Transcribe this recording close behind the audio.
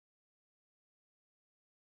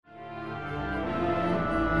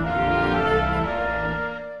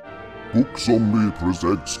Book Zombie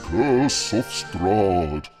presents Curse of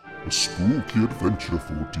Strahd, a spooky adventure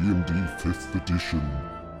for D&D 5th edition.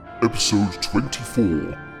 Episode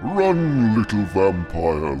 24, Run, Little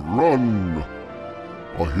Vampire, Run!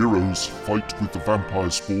 Our heroes' fight with the vampire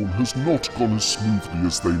spawn has not gone as smoothly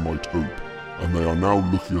as they might hope, and they are now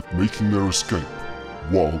looking at making their escape,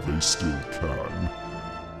 while they still can.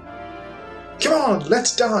 Come on,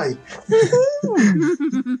 let's die!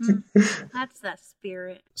 That's that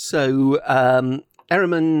spirit. So,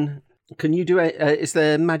 Ehrman, can you do is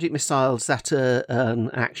there magic missiles that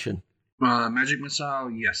an action? Magic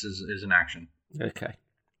missile, yes, is an action. Okay.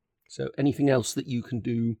 So, anything else that you can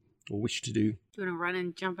do or wish to do? Do you want to run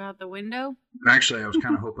and jump out the window? Actually, I was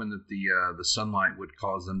kind of hoping that the sunlight would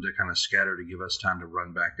cause them to kind of scatter to give us time to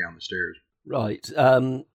run back down the stairs. Right.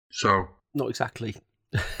 So Not exactly.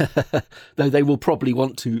 Though they will probably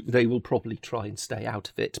try and stay out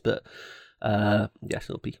of it, but yes,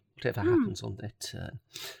 it'll be whatever happens on their turn.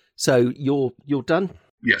 So you're done?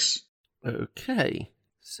 yes. Okay.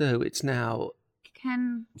 So it's now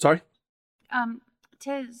Can sorry?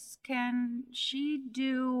 Tiz, can she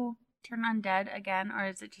do turn undead again, or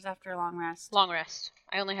is it just after a long rest? Long rest.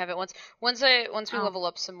 I only have it once. Once we level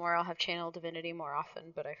up some more, I'll have channel divinity more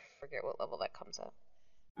often, but I forget what level that comes at.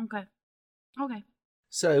 Okay.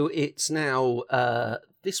 So it's now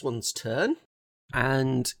this one's turn,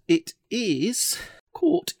 and it is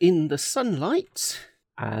caught in the sunlight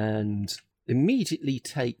and immediately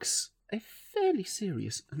takes a fairly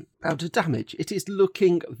serious amount of damage. It is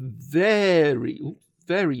looking very,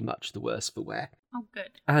 very much the worse for wear. Oh,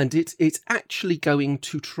 good. And it's actually going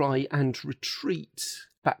to try and retreat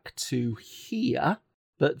back to here,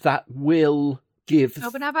 but that will give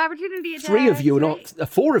Open up opportunity attacks.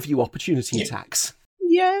 four of you opportunity attacks.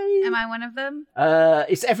 Yay! Am I one of them?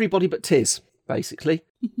 It's everybody but Tiz, basically.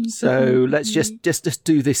 So let's just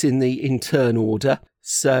do this in turn order.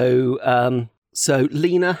 So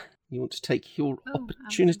Lena, you want to take your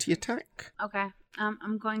opportunity attack? Okay.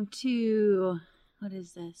 I'm going to. What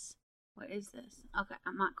is this? Okay,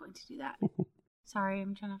 I'm not going to do that. Sorry,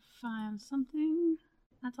 I'm trying to find something.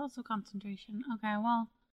 That's also concentration. Okay, well.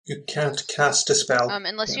 You can't cast a spell.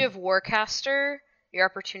 Unless you have Warcaster, your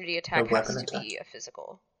opportunity attack has weapon to attack. be a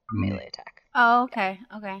physical melee attack. Oh, okay.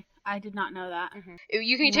 I did not know that. Mm-hmm.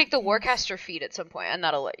 You can take the Warcaster feat at some point, and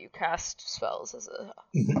that'll let you cast spells as a...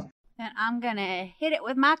 Then I'm gonna hit it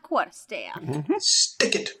with my quarterstaff.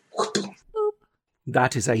 Stick it! Boop.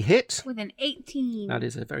 That is a hit. With an 18. That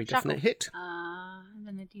is a very definite hit. I'm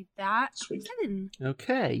gonna do that. Sweet. 7.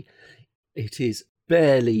 Okay. It is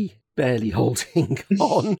barely holding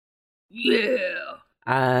on. Yeah.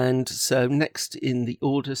 And so next in the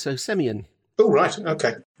order, so Semyon, Oh, right,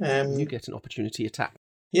 okay. you get an opportunity attack.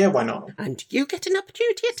 Yeah, why not? And you get an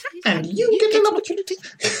opportunity attack. And you get an opportunity.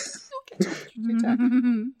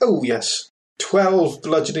 Oh, yes. 12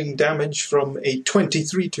 bludgeoning damage from a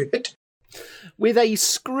 23 to hit. With a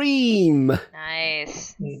scream,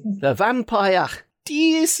 Nice. the vampire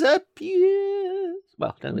disappears.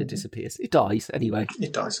 Well, no, it disappears. It dies anyway.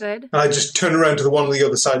 It dies. Good. And I just turn around to the one on the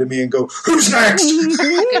other side of me and go, who's next?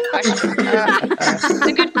 Good question. It's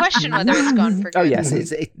a good question whether it's gone for good. Oh yes,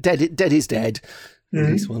 it's dead. Dead is dead. Mhm.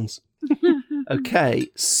 These ones. Okay,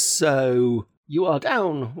 so you are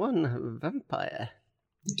down one vampire.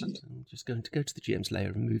 I'm just going to go to the GM's layer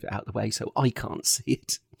and move it out of the way so I can't see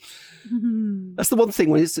it. That's the one thing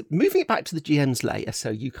when it's moving it back to the GM's layer so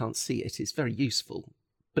you can't see it is very useful,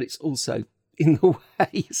 but it's also in the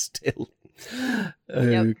way still.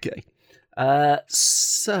 Okay.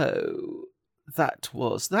 So that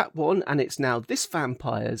was that one, and it's now this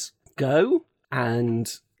vampire's go,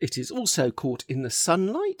 and it is also caught in the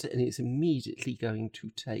sunlight, and it's immediately going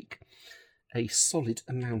to take a solid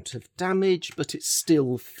amount of damage, but it's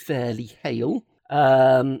still fairly hale.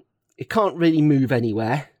 It can't really move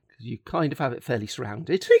anywhere, because you kind of have it fairly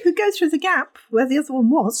surrounded. We could go through the gap where the other one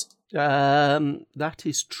was. That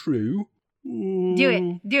is true. Do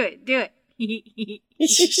it.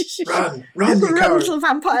 Run, Run, you coward. little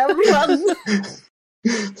vampire, run!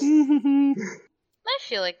 I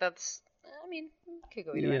feel like that's... could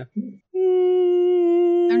go either way.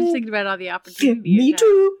 I'm just thinking about all the opportunities. Me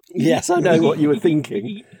too. Yes, I know what you were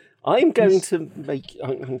thinking. I'm just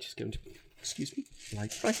going to, excuse me, lie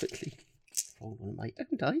privately. Roll one of my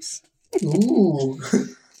own dice. Ooh.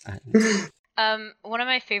 And One of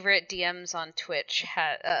my favorite DMs on Twitch,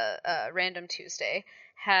 Random Tuesday,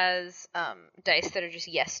 has dice that are just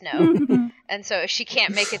yes, no. And so if she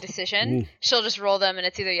can't make a decision, she'll just roll them and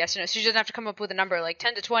it's either yes or no. So she doesn't have to come up with a number like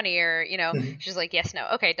 10 to 20 or, she's like, yes, no.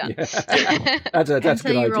 Okay, done. Yeah. That's a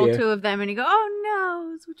good you roll idea. 2 of them and you go, oh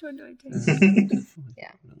no, which one do I take?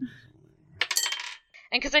 Yeah.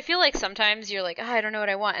 And because I feel like sometimes you're like, oh, I don't know what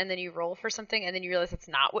I want, and then you roll for something, and then you realize that's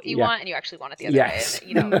not what you want, and you actually want it the other way.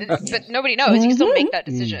 And, but nobody knows. You can still make that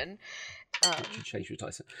decision. Change your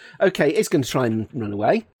dice. Okay, it's going to try and run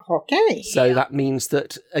away. Okay. So that means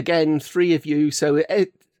that, again, 3 of you, so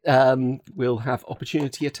it will have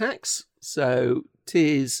opportunity attacks. So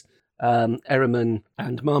Tiz, Ehrman,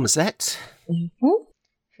 and Marmoset. Who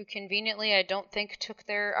conveniently, I don't think, took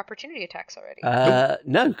their opportunity attacks already.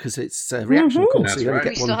 No, because it's a reaction call. That's So you only right. get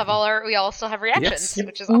We still one. have we all still have reactions, Yes.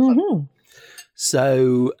 which is awesome.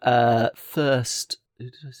 So first, who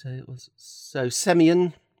did I say it was? So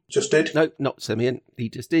Semyon. Just did. No, not Semyon. He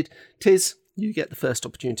just did. Tiz, you get the first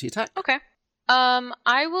opportunity attack. Okay.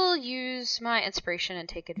 I will use my inspiration and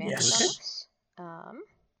take advantage Yes. of this.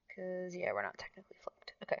 Because we're not technically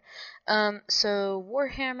flipped. Okay. So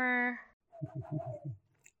Warhammer.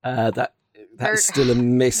 That's still a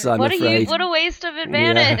miss, I'm afraid. What a waste of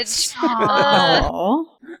advantage. Yes. Aww.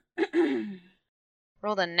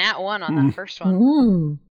 Rolled a nat 1 on that first one.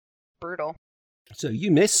 Mm. Brutal. So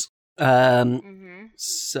you miss.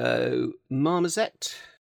 So Marmoset.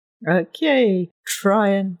 Okay.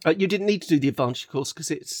 Trying. You didn't need to do the advantage course because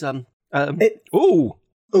it's Ooh,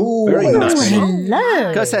 Very nice.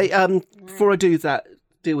 Hello. Can I say, before I deal with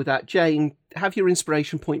that, Jane, have your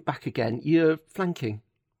inspiration point back again. You're flanking.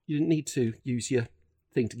 You didn't need to use your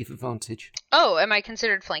thing to give advantage. Oh, am I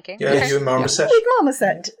considered flanking? Yeah, Okay. you and Marmoset. Big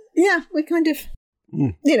Marmoset. Yeah, we kind of,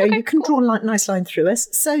 you can draw a nice line through us.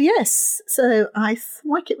 So, yes. So I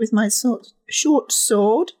thwack it with my short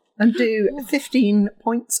sword and do 15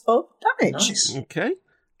 points of damage. Nice. Okay.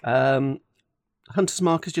 Hunter's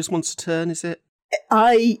Markers just wants to turn, is it?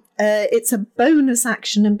 It's a bonus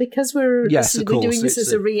action, and because we're Yes, of course, doing this it's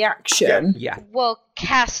as a reaction, Yeah. Well,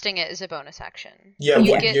 casting it is a bonus action. Yeah,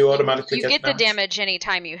 you automatically get the damage. damage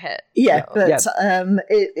anytime you hit. yeah, So-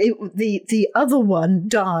 but the other one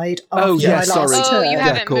died after Oh, yeah, my last sorry. Oh, turn. you Yeah,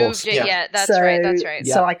 haven't of course. moved it Yeah. yet. That's So- right. That's right.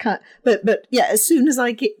 Yeah. So I can't. But yeah, as soon as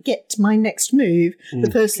I get my next move,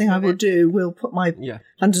 the first thing I will do will put my Yeah.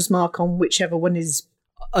 hunter's mark on whichever one is.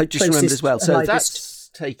 I just remembered Closest as well. So and that's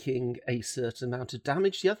taking a certain amount of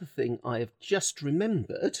damage. The other thing I have just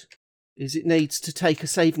remembered is it needs to take a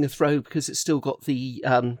saving throw because it's still got the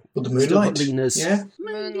With the still got moonlight. Lena's. Yeah.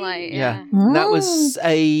 Moonlight. Yeah. Yeah. That was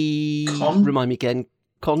a Con? remind me again.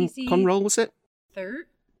 Con roll, was it?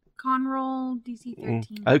 Con roll DC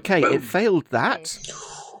 13. Okay, it failed that.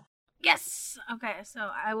 Yes. Okay, so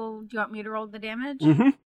I will. Do you want me to roll the damage? Mm-hmm.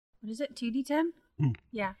 What is it? 2d10?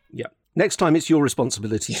 Yeah. Yeah. Next time it's your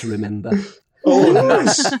responsibility to remember. Oh,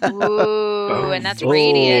 nice. Ooh, and that's Oh.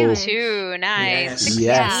 radiant too. Nice.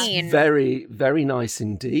 Yes. 16. Yes, very, very nice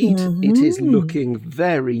indeed. It is looking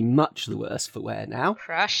very much the worse for wear now.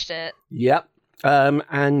 Crushed it. Yep.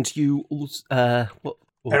 And you also what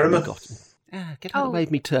have we Ehrman. got? Get out of the way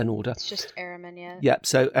of me turn order. It's just Ehrman, yeah. Yep.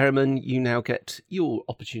 So Ehrman, you now get your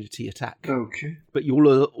opportunity attack, Okay. but you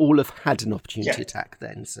all have had an opportunity Yeah. attack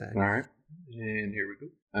then. So All right. And here we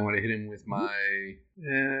go. I'm going to hit him with my...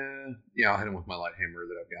 I'll hit him with my light hammer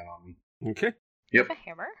that I've got on me. okay. Yep. A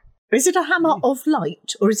hammer? Is it a hammer of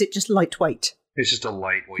light or is it just lightweight? It's just a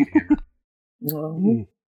lightweight hammer. Oh.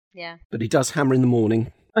 Yeah. But he does hammer in the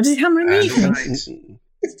morning, And does it hammer in the And evening?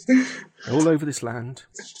 nice. all over this land.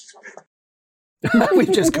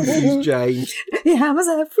 We've just confused Jane. He hammers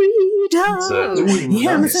out freedom. So, He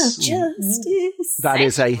hammers out nice. justice. That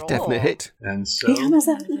is a Nice roll. definite hit. And so He hammers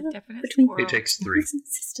out That's a love definite between squirrel. it takes 3. brothers and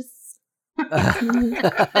sisters.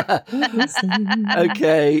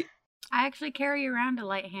 Okay. I actually carry around a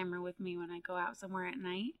light hammer with me when I go out somewhere at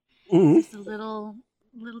night. Mhm. It's just a little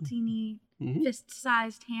teeny Mhm.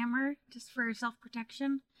 fist-sized hammer, just for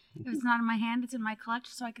self-protection. If it's not in my hand, it's in my clutch,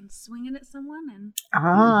 so I can swing it at someone. And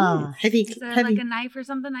Heavy, instead of heavy. like a knife or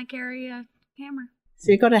something, I carry a hammer.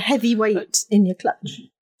 So you've got a heavy weight in your clutch,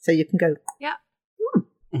 so you can go. Yeah.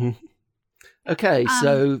 Mhm. Okay,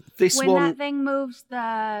 so this when one. that thing moves,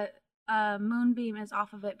 the moonbeam is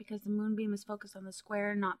off of it because the moonbeam is focused on the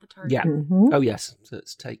square, not the target. Yeah. Mhm. Oh yes. So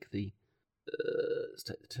let's take the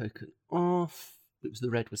token off. It was the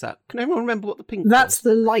red. Was that? Can everyone remember what the pink That's was?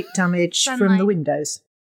 the light damage from the Sunlight. windows.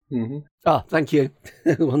 Mm-hmm. Ah, thank you.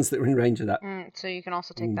 The ones that were in range of that. So you can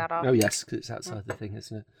also take that off. Oh yes, because it's outside the thing,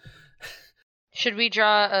 isn't it? Should we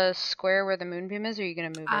draw a square where the moonbeam is, or are you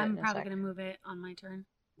going to move it? I'm in a probably sec? going to move it on my turn.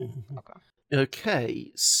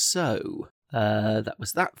 Okay, so that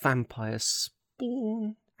was that vampire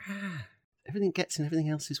spawn. Everything gets in everything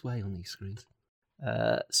else's way on these screens.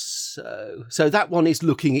 So that one is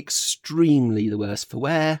looking extremely the worse for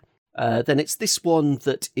wear. Then it's this one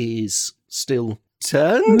that is still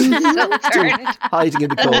turned, Still turned. hiding in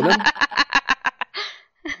the corner.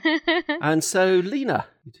 And so, Lena,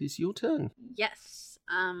 it is your turn. Yes.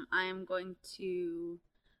 I am going to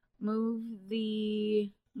move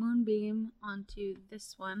the moonbeam onto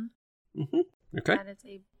this one. Okay. That is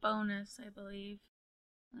a bonus, I believe.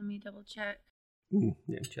 Let me double check.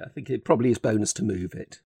 Yeah, I think it probably is bonus to move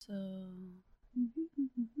it. So,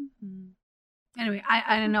 anyway,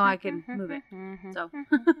 I know I can move it. So,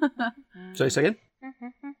 Sorry, say again?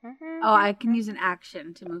 oh, I can use an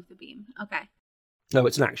action to move the beam. Okay. No,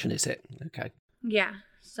 it's an action, is it? Okay. Yeah.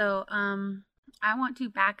 So, I want to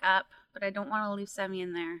back up, but I don't want to leave Semi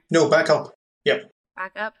in there. No, back up. Yep.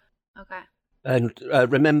 Back up. Okay. And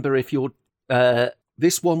remember, if you're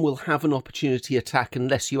this one will have an opportunity attack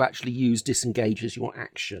unless you actually use disengage as your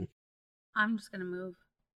action. I'm just gonna move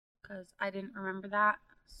because I didn't remember that.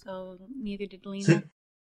 So neither did Lena.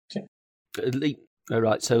 All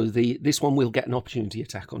right, so this one will get an opportunity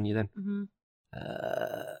attack on you then. Mm-hmm.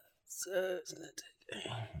 So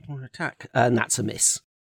attack, and that's a miss.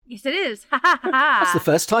 Yes, it is. That's the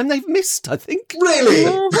first time they've missed, I think. Really?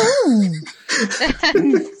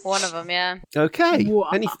 One of them, yeah. Okay. Wow.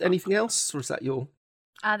 Anything else, or is that your?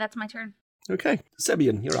 That's my turn. Okay,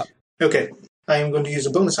 Semyon, you're up. Okay. I am going to use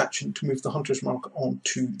a bonus action to move the Hunter's Mark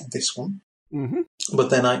onto this one. Mm-hmm. But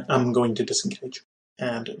then I am going to disengage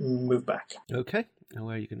and move back. Okay. Now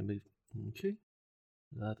where are you going to move? Okay.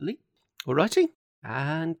 Lovely. Alrighty.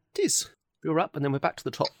 And Tiz, you're up, and then we're back to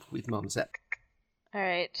the top with Marmoset.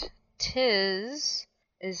 Alright. Tiz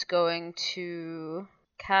is going to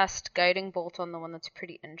cast Guiding Bolt on the one that's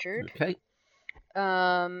pretty injured. Okay.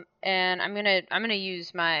 And I'm gonna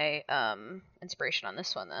use my inspiration on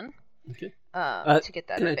this one then. Okay. To get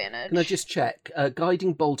that advantage. Can I just check?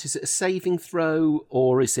 Guiding Bolt, is it a saving throw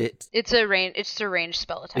or is it? It's a ranged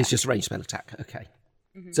spell attack. It's just a ranged spell attack. Okay.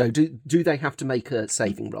 Mm-hmm. So do they have to make a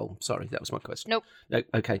saving roll? Sorry, that was my question. Nope. No.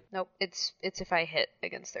 Okay. Nope. It's if I hit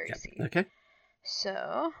against their AC. Yeah. Okay.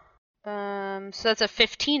 So that's a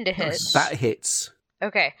 15 to hit. Nice. That hits.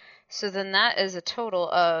 Okay. So then that is a total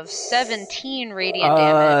of 17 radiant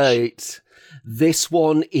damage. Right. This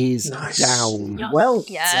one is Nice. down. Yes. Well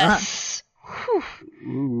Yes. Whew.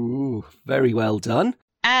 Ooh, very well done.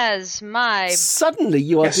 As my Suddenly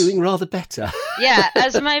you are Yes. doing rather better.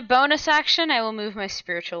 as my bonus action, I will move my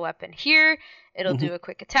spiritual weapon here. It'll do a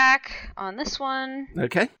quick attack on this one.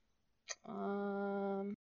 Okay.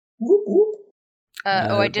 Whoop, whoop.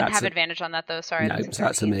 I didn't that's have a- advantage on that though. Sorry. No, that's so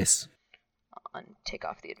that's a 13. miss. Take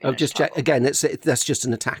off the advantage. Oh, just check toggle. again. That's just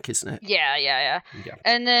an attack, isn't it? Yeah. Yeah.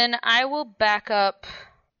 And then I will back up.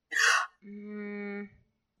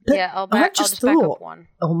 But I'll I back. just I'll just back thought- up one.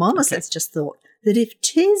 Oh, Mama says just thought that if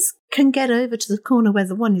Tiz can get over to the corner where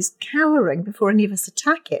the one is cowering before any of us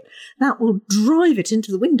attack it, that will drive it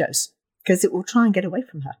into the windows because it will try and get away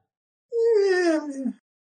from her. Yeah,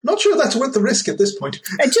 not sure that's worth the risk at this point.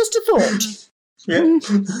 Just a thought.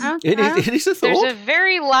 Yeah. It is a There's thought. a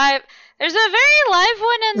very live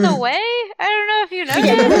one in the way. I don't know if you know.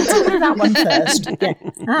 Yeah, we'll deal with that one first. Yeah,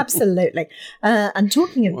 absolutely. And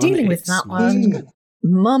talking of One dealing with hits that me. one,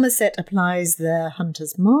 Marmoset applies the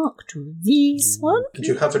Hunter's Mark to this one, Did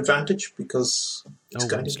you have advantage because it's Oh,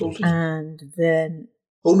 guiding that's bolt? and then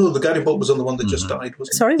Oh no, the guiding bolt was on the one that just died,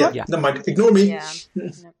 wasn't it? Sorry, what? Yeah, never mind. Ignore me. Yeah.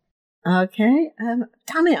 okay.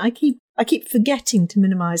 Damn it! I keep forgetting to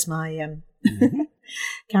minimise my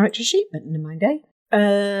character sheet, but never mind.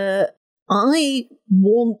 I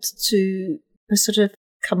want to sort of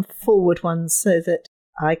come forward one so that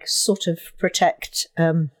I sort of protect,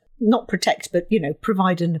 not protect, but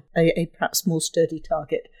provide a perhaps more sturdy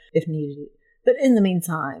target if needed. But in the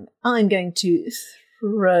meantime, I'm going to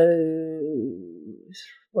throw.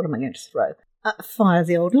 What am I going to throw? Fire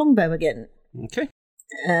the old longbow again. Okay.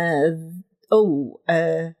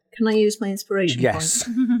 Can I use my inspiration Yes.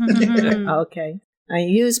 point? Okay. I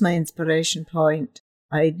use my inspiration point.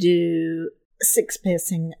 I do 6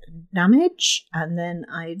 piercing damage, and then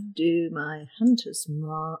I do my Hunter's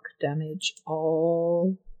Mark damage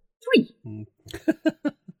of 3.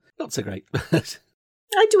 Not so great.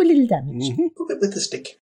 I do a little damage. Poke it with the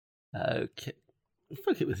stick. Okay.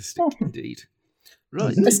 Fuck it with a stick, indeed.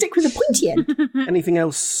 Right. A stick with a pointy end. Anything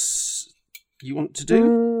else you want to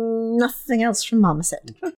do? Nothing else from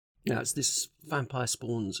Marmoset. Now it's this vampire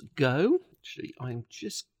spawn's go. Actually, I'm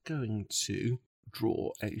just going to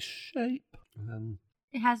draw a shape.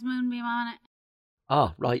 It has moonbeam on it.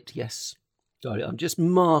 Ah, right, yes. Sorry, I'm just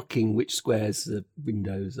marking which squares the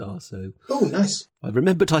windows are, so Oh, nice. I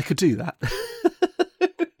remembered I could do that.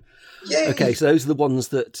 Yay. Okay, so those are the ones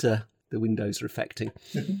that the windows are affecting.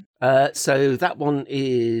 So that one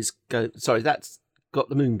is that's got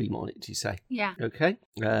the moonbeam on it, do you say? Yeah. Okay,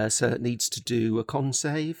 so it needs to do a con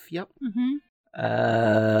save. Yep. Mm-hmm.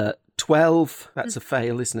 12. That's a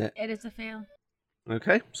fail, isn't it? It is a fail.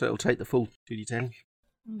 Okay, so it'll take the full 2d10.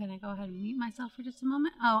 I'm gonna go ahead and mute myself for just a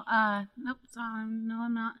moment. Oh, nope. Sorry, no,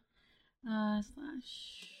 I'm not.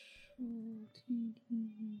 Slash.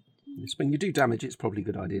 Yes, when you do damage, it's probably a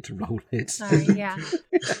good idea to roll it. Sorry, yeah.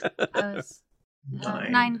 I was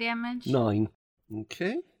 9 damage. 9.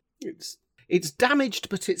 Okay. It's damaged,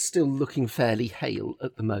 but it's still looking fairly hale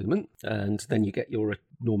at the moment. And then you get your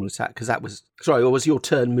normal attack, because that was... Sorry, or was your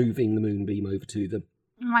turn moving the moonbeam over to them?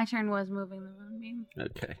 My turn was moving the moonbeam.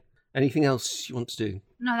 Okay. Anything else you want to do?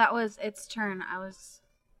 No, that was its turn.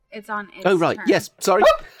 It's on its Oh, right. turn. Yes, sorry.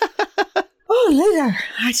 Oh, Lena,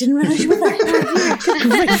 I didn't realise you were there.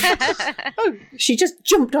 Oh, she just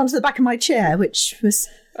jumped onto the back of my chair, which was...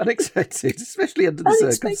 Unexpected, especially under the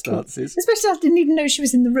unexpected. circumstances. Especially I didn't even know she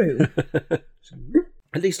was in the room.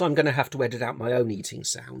 At least I'm going to have to edit out my own eating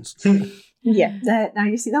sounds. Yeah, now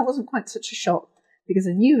you see, that wasn't quite such a shock, because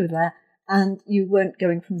I knew you were there, and you weren't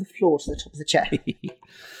going from the floor to the top of the chair.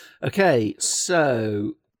 Okay,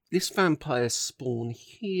 so this vampire spawn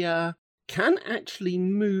here can actually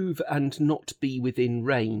move and not be within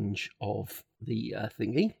range of the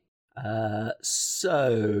thingy.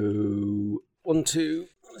 So 1, 2,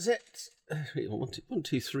 what is it? 1,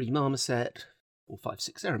 2, 3, Marmoset. 4, 5,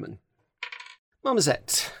 6, Ehrman.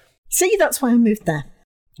 Marmoset. See, that's why I moved there.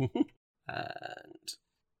 And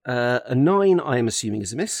a 9, I am assuming,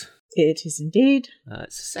 is a miss. It is indeed.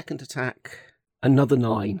 It's a second attack. Another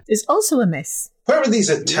 9. It's also a miss. Where were these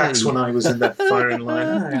attacks when I was in that firing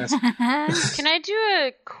line? Can I do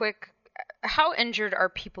a quick... How injured are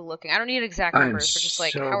people looking? I don't need exact I'm numbers, but just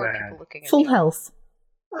like, so how are bad. people looking? in Full general? health.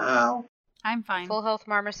 Ow. I'm fine. Full health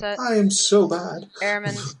Marmoset. I am so bad.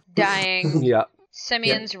 Airman's dying. Yeah.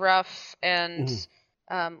 Simeon's rough, and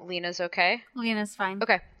Lena's okay. Lena's fine.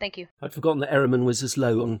 Okay, thank you. I'd forgotten that Ehrman was as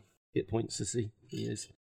low on hit points as he is.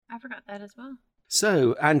 I forgot that as well.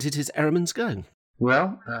 So, and it is Ehrman's go.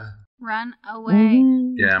 Well, Run away.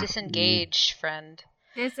 Mm-hmm. yeah. Disengage, friend.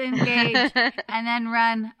 Disengage. And then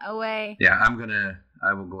run away. Yeah,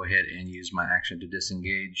 I will go ahead and use my action to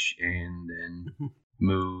disengage and then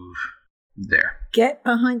move there. Get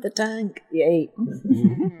behind the tank. Yay.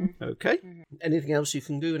 Okay. Anything else you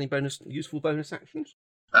can do? Any useful bonus actions?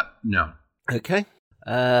 No. Okay.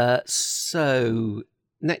 So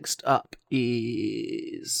next up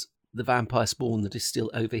is the vampire spawn that is still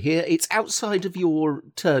over here. It's outside of your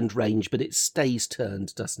turned range, but it stays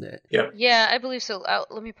turned, doesn't it? Yeah, I believe so.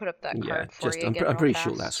 Let me put up that card for you again. I'm pretty real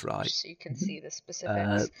sure fast, that's right. just so you can see the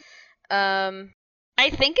specifics. I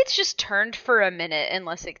think it's just turned for a minute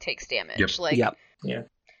unless it takes damage. Yep. Like, Yeah.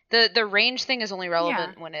 The range thing is only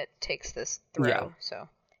relevant when it takes this throw. Yeah. So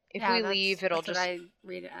if we leave, it'll just I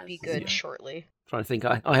read it as. be good shortly. Trying to think.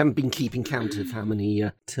 I haven't been keeping count of how many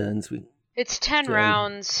turns we... It's 10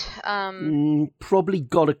 rounds. Probably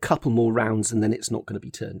got a couple more rounds and then it's not going to be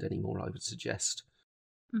turned anymore, I would suggest.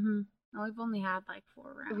 Mm-hmm. Well, we've only had like 4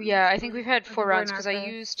 rounds. Yeah, I think we've had 4 rounds because I've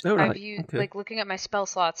used, okay. like looking at my spell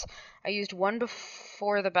slots, I used 1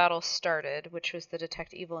 before the battle started, which was the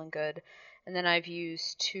Detect Evil and Good, and then I've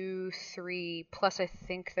used 2, 3, plus I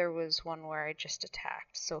think there was one where I just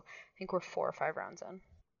attacked, so I think we're 4 or 5 rounds in.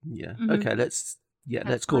 Yeah, Mm-hmm. okay, let's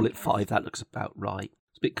call it 5, that looks about right.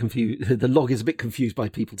 It's a bit confused. The log is a bit confused by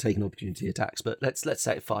people taking opportunity attacks, but let's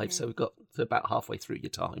say 5, so we've got about halfway through your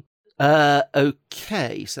time.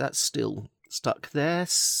 Okay, so that's still stuck there.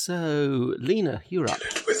 So, Lena, you're up.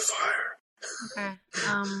 With fire. Okay.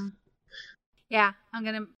 Yeah, I'm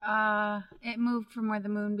gonna. It moved from where the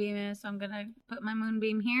moonbeam is, so I'm gonna put my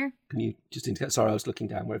moonbeam here. Can you just indicate? Sorry, I was looking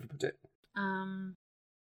down wherever you put it.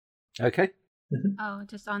 Okay. Oh,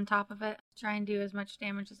 just on top of it. Try and do as much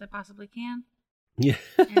damage as I possibly can. Yeah.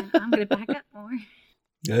 And I'm gonna back up more.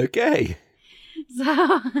 Okay.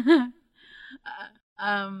 So,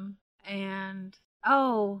 and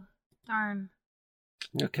oh, darn.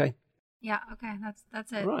 Okay. Yeah. Okay.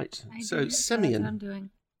 That's it. Right. I So, did it, that's what Simeon, I'm doing.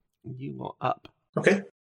 you are up. Okay.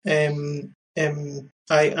 I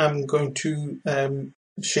am going to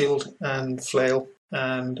shield and flail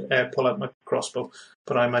and pull out my crossbow,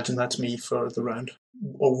 but I imagine that's me for the round,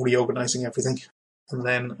 or reorganising everything. And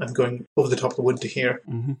then I'm going over the top of the wood to here.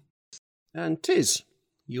 Mm-hmm. And Tiz,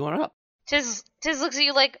 you are up. Tiz looks at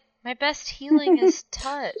you like, my best healing is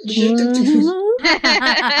touch.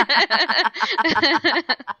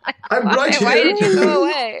 I'm right here. Why did you go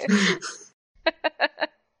away?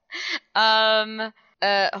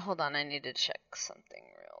 Hold on, I need to check something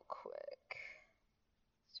real quick.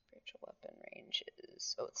 Spiritual weapon range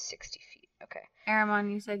is, it's 60 feet. Okay.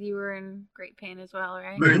 Aramon, you said you were in great pain as well,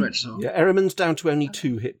 right? Very much so. Yeah, Ehrman's down to only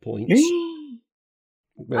 2 hit points.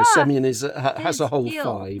 Whereas Semyon has a whole Heal.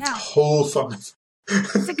 5. Now. Whole 5.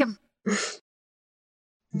 Sick him.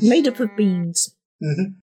 Made up of beans.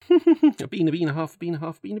 Mm-hmm. A bean, a half a bean, a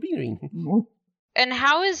half a bean, a bean. Mm. And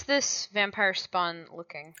how is this vampire spawn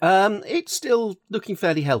looking? It's still looking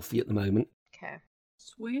fairly healthy at the moment. Okay.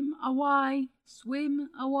 Swim away. Swim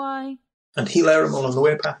away. And heal Aramon on the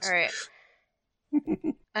way past. All right.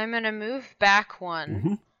 I'm gonna move back one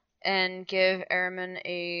Mhm. and give Aramon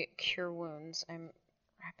a cure wounds. I'm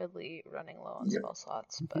rapidly running low on spell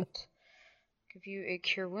slots, but give you a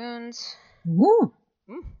cure wounds. Ooh.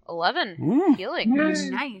 11 healing. Nice.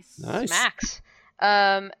 Nice. Max.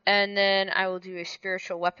 And then I will do a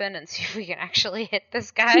spiritual weapon and see if we can actually hit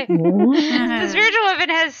this guy. The spiritual weapon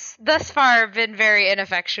has thus far been very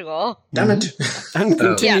ineffectual. Damn it. And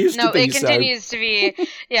continues to be it continues to be.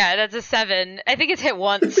 Yeah, that's a 7. I think it's hit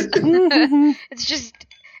once. It's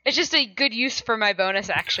just a good use for my bonus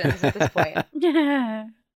actions at this point.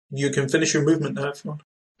 You can finish your movement now if you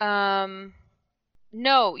want.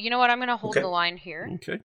 No, you know what? I'm gonna hold Okay. the line here.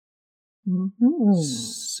 Okay. Mhm.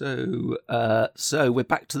 So we're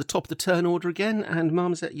back to the top of the turn order again, and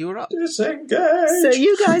Marmoset, you're up. Disengage! So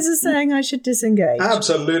you guys are saying I should disengage?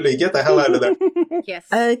 Absolutely. Get the hell out of there. Yes.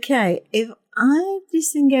 Okay, if I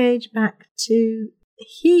disengage back to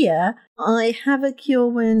here, I have a cure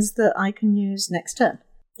wounds that I can use next turn.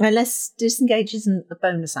 Unless disengage isn't a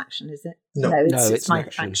bonus action, is it? No. it's an my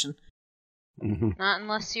action. action. Mhm. Not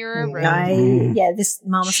unless you're a Mm. rogue. This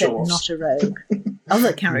Mama said Sure. not a rogue.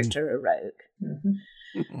 Other character a rogue.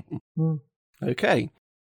 Mm-hmm. Okay,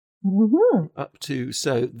 Mm-hmm. up to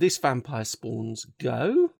so this vampire spawns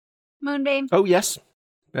go. Moonbeam. Oh yes,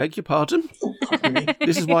 beg your pardon. Pardon me.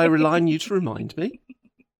 This is why I rely on you to remind me.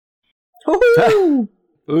 Ooh.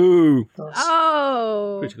 Ooh,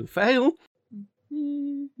 Oh. critical fail.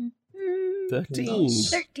 13. Nice.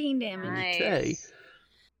 13 damage. Nice. Okay.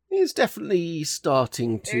 It's definitely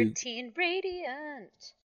starting to 13 radiant.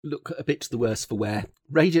 look a bit the worse for wear.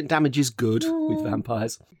 Radiant damage is good with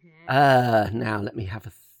vampires. Now let me have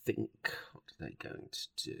a think. What are they going to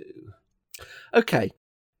do? Okay,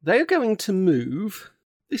 they are going to move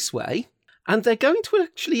this way, and they're going to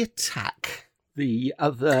actually attack the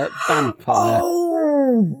other vampire.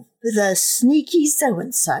 Oh, the sneaky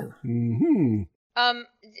so-and-so. Mm-hmm.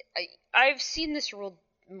 I've seen this ruled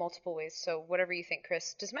multiple ways, so whatever you think,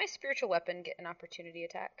 Chris. Does my spiritual weapon get an opportunity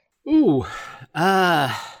attack? Ooh,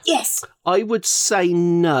 Yes. I would say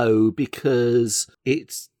no, because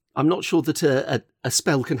I'm not sure that a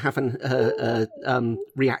spell can have an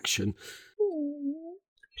reaction.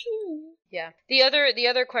 Yeah. The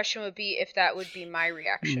other question would be if that would be my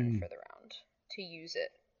reaction for the round to use it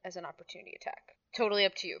as an opportunity attack. Totally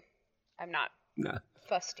up to you. I'm not No.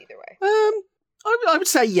 fussed either way. I would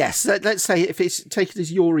say yes. Let's say if it's taken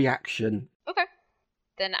as your reaction. Okay.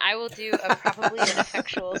 Then I will do a probably an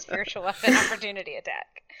effectual spiritual weapon opportunity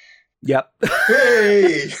attack. Yep.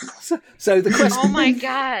 Hey! So the question. Oh my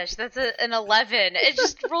gosh, that's an 11. It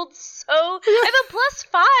just rolled so. I have a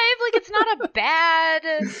 +5. Like it's not a bad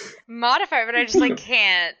modifier, but I just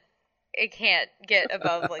can't. It can't get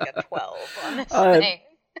above like a 12 on this thing.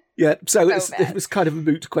 Yeah. So So bad. it was kind of a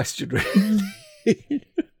moot question, really.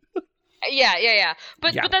 Yeah.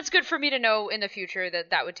 But Yeah. that's good for me to know in the future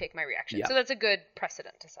that would take my reaction. Yeah. So that's a good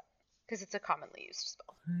precedent to set because it's a commonly used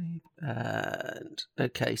spell. And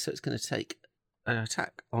okay, so it's going to take an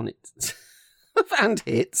attack on it and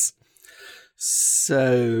hits.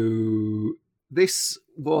 So this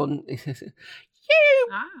one, you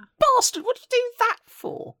bastard! What did you do that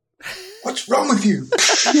for? What's wrong with you?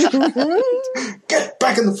 Get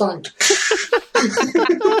back in the fight!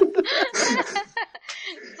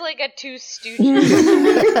 It's like a Two Stooges.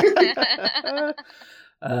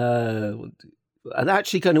 I'm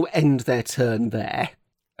actually going to end their turn there.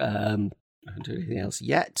 I don't do anything else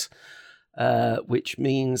yet, which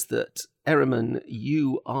means that Ehrman,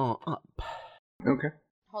 you are up. Okay.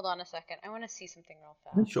 Hold on a second. I want to see something real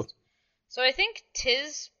fast. Sure. So I think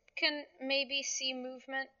Tiz can maybe see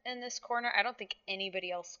movement in this corner. I don't think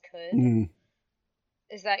anybody else could. Mm.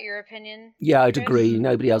 Is that your opinion? Yeah, I'd Chris? agree.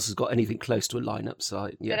 Nobody else has got anything close to a line-up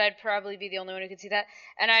side. That Yeah. I'd probably be the only one who could see that.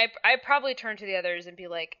 And I'd probably turn to the others and be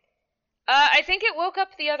like, I think it woke up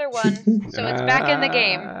the other one, so it's back in the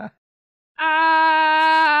game.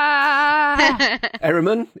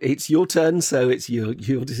 Ehrman, it's your turn, so it's your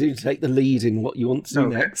decision to take the lead in what you want to do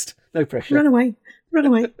Okay. next. No pressure. Run away. Run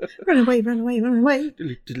away. Run away. Run away. Run away.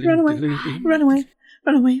 Run away. Run away. Run away.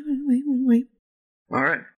 Run away. Run away. All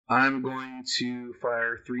right. I'm going to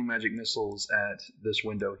fire 3 magic missiles at this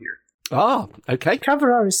window here. Ah, okay.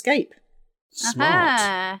 Cover our escape.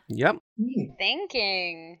 Smart. Yep.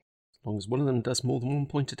 Thinking. long as one of them does more than 1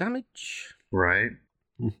 point of damage. Right.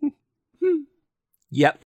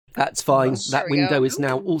 Yep, that's fine. Nice. That There we window go. is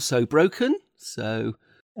now also broken, so...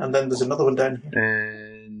 And then there's another one down here.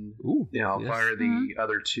 And Ooh, I'll yes. fire the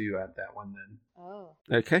other 2 at that one then. Oh,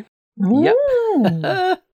 Okay. Ooh.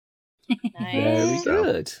 Very nice.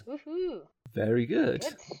 good. Woohoo. Very good.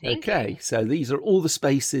 Good thinking. Okay, so these are all the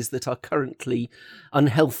spaces that are currently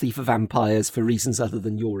unhealthy for vampires for reasons other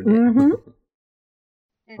than you're in it. Mhm.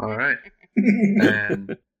 All right.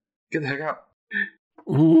 And get the heck out.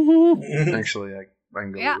 Mhm. Actually, I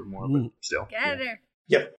can go a Yeah. little bit more, but still. Get out of there.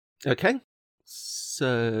 Yep. Okay,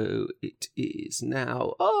 so it is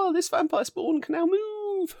now... Oh, this vampire spawn can now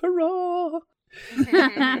move! Hurrah!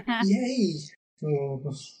 Yay.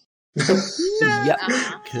 Oh. Yep,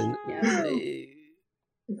 Uh-huh. can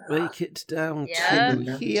make it down Yeah.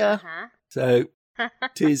 to here. Uh-huh. So,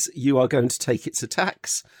 Tiz, you are going to take its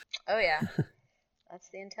attacks. Oh, yeah. That's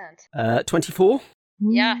the intent. 24,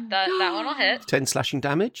 Yeah, that one will hit. 10 slashing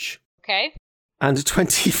damage, Okay. and a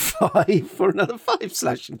 25 for another 5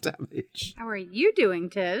 slashing damage. How are you doing,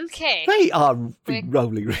 Tiz? Okay. They are Quick.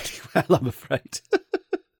 rolling really well, I'm afraid.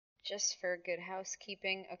 Just for good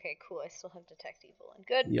housekeeping. Okay, cool. I still have detect evil and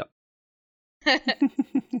good. Yep.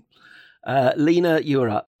 Lena, you're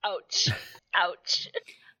up. Ouch. Ouch.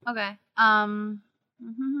 Okay. I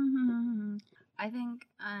think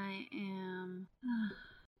I am.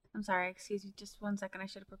 I'm sorry. Excuse me. Just 1 second. I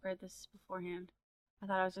should have prepared this beforehand. I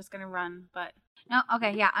thought I was just gonna run, but no.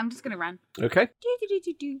 Okay. Yeah, I'm just gonna run. Okay.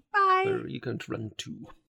 Bye. Where are you going to run to?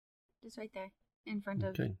 Just right there, in front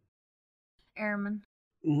of Okay. Airman,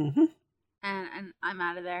 Mm-hmm. and I'm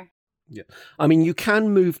out of there. Yeah. I mean, you can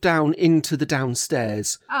move down into the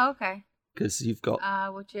downstairs Oh, okay. because you've got...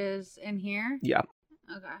 Which is in here. Yeah.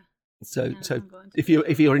 Okay. So, Yeah, so I'm going to-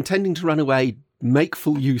 if you're intending to run away, make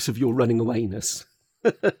full use of your running awayness.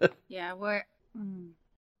 Yeah. Where?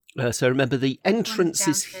 So remember, the entrance is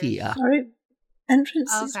downstairs. here. Sorry.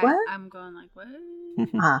 Entrance is Okay. where? I'm going like what?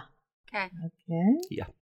 Ah, Okay. okay. Yeah.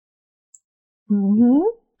 Mm-hmm.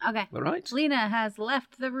 Okay. All right. Lena has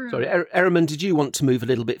left the room. Sorry, Ehrman, did you want to move a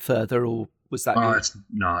little bit further, or was that your... It's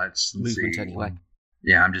let's movement see. anyway?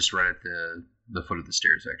 Yeah, I'm just right at the foot of the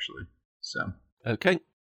stairs, actually. So Okay.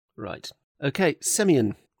 Right. Okay,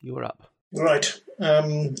 Semyon, you're up. Right.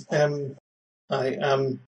 I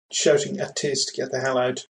am shouting at Tiz to get the hell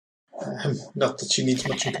out. Not that she needs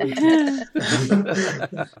much encouragement.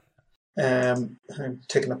 I'm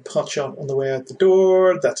taking a pot shot on the way out the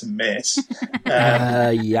door. That's a mess.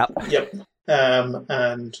 Yep. Yep.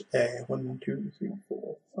 And 1, 2, 3,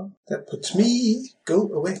 4, 5. That puts me.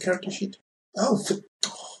 Go away, character sheet. Oh,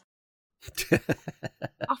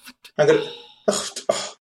 I'm gonna.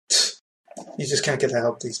 You just can't get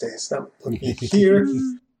help these days. That put me here.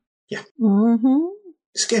 Mm-hmm.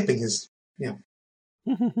 Escaping is.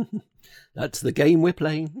 That's the game we're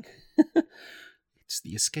playing. It's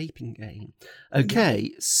the escaping game.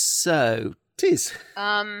 Okay, so Tiz.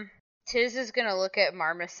 Tiz is gonna look at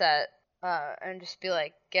Marmoset and just be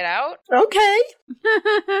like, "Get out." Okay.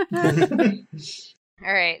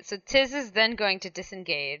 All right. So Tiz is then going to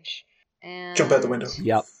disengage and Jump out the window.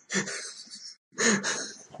 Yep.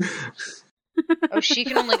 Oh, she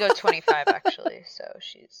can only go 25 actually, so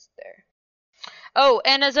she's there. Oh,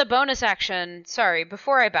 and as a bonus action, sorry,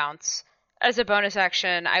 before I bounce, as a bonus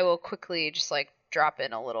action, I will quickly just like drop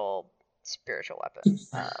in a little spiritual weapon.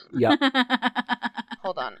 Yep.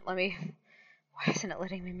 Hold on, why isn't it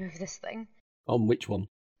letting me move this thing? On which one?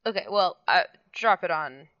 Okay, well, drop it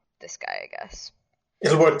on this guy, I guess.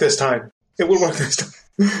 It'll work this time. It will work this time.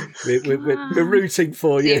 We're rooting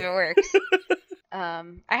for See if you. it works.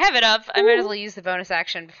 I have it up. I might as well use the bonus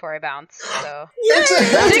action before I bounce. So It's a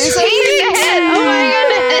hit. 16 to hit! Oh my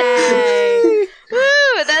goodness!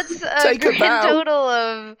 Woo! That's a Take a grand bow. total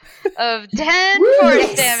of 10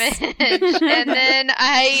 force damage, and then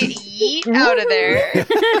I yeet out of there.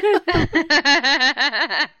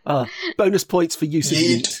 Bonus points for use of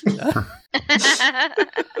Yeet. yeet.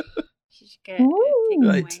 She should get taken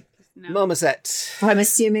away. Right. No. Marmoset. I'm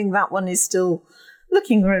assuming that one is still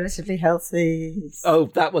looking relatively healthy. Oh,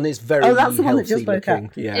 that one is very Oh, that's the one that healthy just woke looking.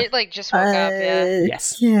 up. Yeah. It like just woke up. Yeah.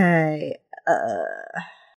 Yes. Okay.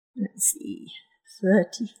 Let's see.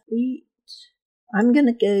 30 feet. I'm going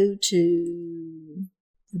to go to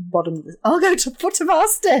the bottom of the... I'll go to the foot of our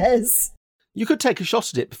stairs. You could take a shot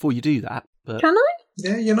at it before you do that, but Can I?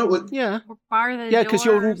 Yeah, you know what? yeah. Or bar the Yeah, 'cause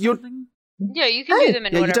door or you're- something? Yeah, you can do them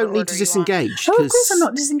in Yeah, you whatever don't need order to you want. disengage. Oh, of course 'cause I'm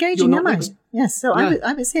not disengaging, you're not am I? Yes, so Yeah.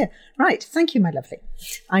 I was here. Right, thank you, my lovely.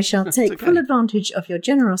 I shall That's take okay. full advantage of your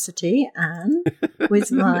generosity and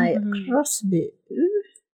with my crossbow,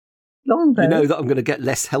 Longbow. You know that I'm going to get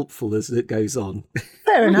less helpful as it goes on.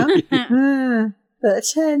 Fair enough. But a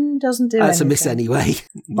 10 doesn't do anything. That's a miss anyway.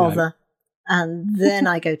 Bother. And then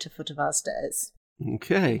I go to foot of our stairs.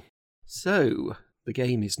 Okay. So, the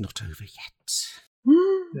game is not over yet.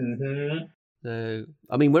 Mm-hmm. So,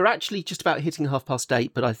 I mean, we're actually just about hitting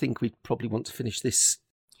 8:30, but I think we probably want to finish this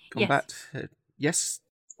combat. Yes?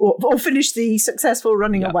 Or finish the successful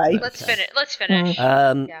running away. Let's finish.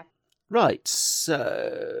 Yeah. Right,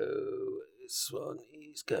 so this one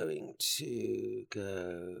is going to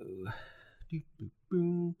go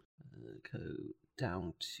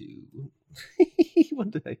down to... One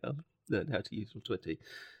day I'll learn how to use Roll20.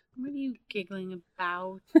 What are you giggling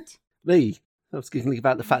about? Me? I was giggling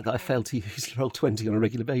about the fact that I failed to use Roll20 on a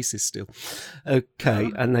regular basis still.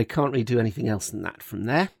 Okay, and they can't really do anything else than that from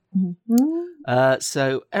there. Mm-hmm.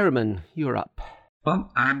 So, Ehrman, you're up.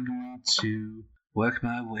 Well, I'm going to work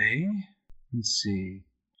my way. Let's see.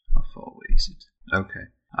 How far away is it? Okay.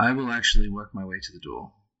 I will actually work my way to the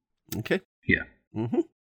door. Okay. Yeah. Mm-hmm.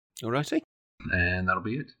 Alrighty. And that'll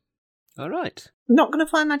be it. All right. Not going to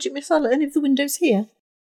fire magic missile at any of the windows here.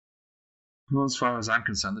 Well, as far as I'm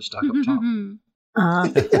concerned, they're stuck up top.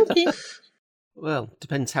 Okay. Well,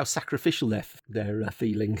 depends how sacrificial they're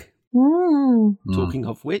feeling. Talking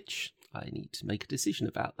of which, I need to make a decision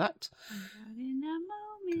about that. In a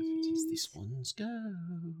Because moment. it is this one's go.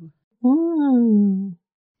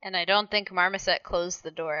 And I don't think Marmoset closed the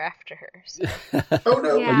door after her. So. Oh,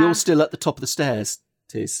 no. Yeah. Well, you're still at the top of the stairs,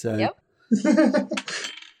 Tiz. So. Yep.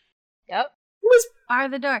 Yep. Bar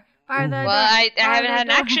the door. Bar the door. Well, I Bar haven't the had an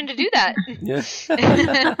door. action to do that.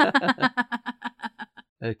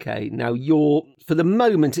 Yeah. Okay. Now for the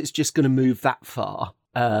moment, it's just going to move that far.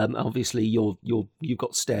 Obviously, you've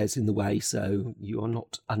got stairs in the way, so you are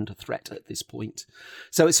not under threat at this point.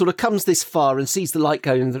 So it sort of comes this far and sees the light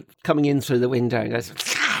coming in through the window and goes,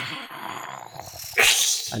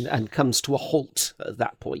 and comes to a halt at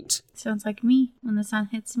that point. Sounds like me when the sun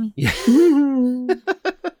hits me. Yeah.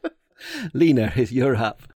 Lena, you're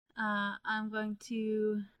up. I'm going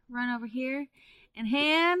to run over here and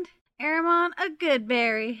hand Aramon a good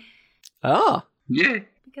berry. Ah. Yeah.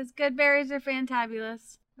 Because good berries are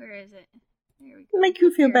fantabulous. Where is it? There we go. Make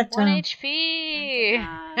you feel better. 1 HP.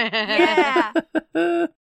 Yeah.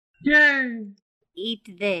 Yay.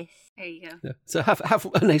 Eat this. There you go. Yeah. So have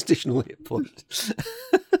an additional hit point.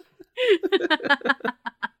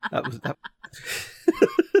 that.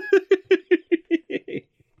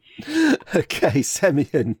 Okay,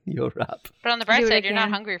 Semyon, you're up. But on the Do bright it side, you're not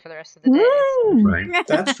again. hungry for the rest of the day. So. Right.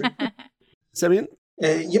 That's true. Semyon?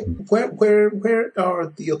 Yep. Where are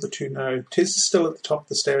the other two now? Tis is still at the top of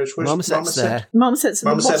the stairs. Where's Marmoset's there. Marmoset's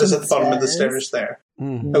Marmoset is at the bottom of the stairs there.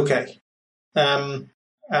 Mm. Okay.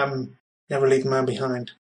 Never leave a man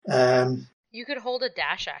behind. You could hold a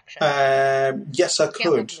dash action. Yes, I You can't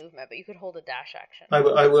could. hold movement, but you could hold a dash action. I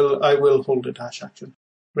will hold a dash action,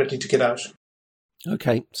 ready to get out.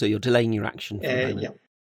 Okay, so you're delaying your action for a moment.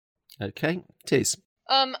 Yeah. Okay, Tiz.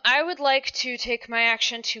 I would like to take my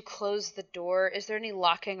action to close the door. Is there any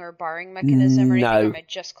locking or barring mechanism or anything? No. Or am I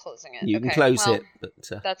just closing it? You can Okay, close well, it, but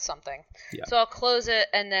that's something. Yeah. So I'll close it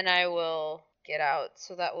and then I will get out.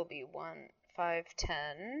 So that will be 1, 5, 10.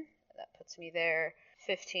 That puts me there.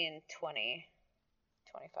 15, 20,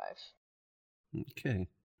 25. okay.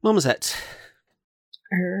 Marmoset.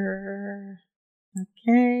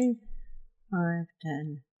 Okay. 5,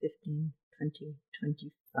 10, 15, 20,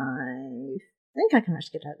 25. I think I can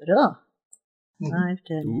actually get out the door. 5,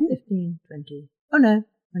 10, Ooh. 15, 20. Oh no,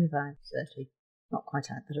 25, 30. Not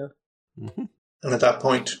quite out the door. Mm-hmm. And at that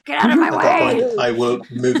point, Get out of my at that way! point, I will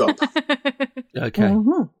move up. Okay.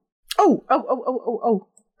 Mhm. Oh.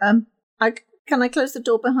 Can I close the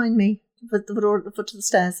door behind me? The door at the foot of the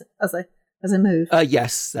stairs as I move?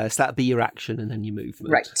 Yes, that'd be your action and then your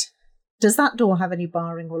movement. Right. Does that door have any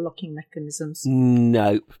barring or locking mechanisms?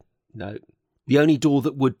 Nope. No. The only door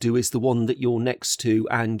that would do is the one that you're next to,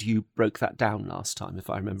 and you broke that down last time, if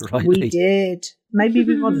I remember rightly. We did. Maybe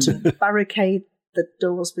we want to barricade the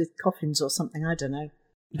doors with coffins or something. I don't know.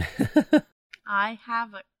 I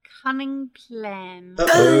have a cunning plan.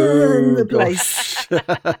 Burn the gosh. place.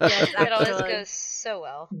 Yes, It always actually. goes so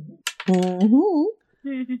well.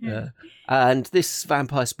 Mm-hmm. And this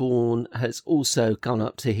vampire spawn has also gone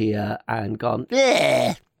up to here and gone,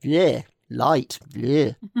 bleh, bleh, light,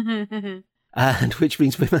 bleh. And which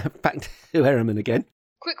means we're back to Ehrman again.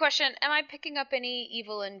 Quick question. Am I picking up any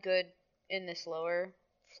evil and good in this lower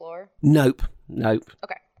floor? Nope.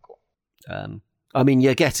 Okay, cool. I mean,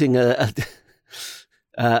 you're getting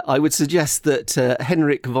I would suggest that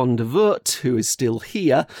Henrik von der Wurt, who is still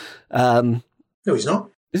here, No, he's not.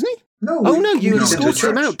 isn't he? No. Oh, no, you No, escorted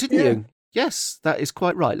him church. out, didn't Yeah. you? Yes, that is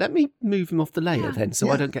quite right. Let me move him off the layer Yeah. then, so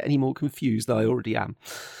I Yeah. don't get any more confused than I already am.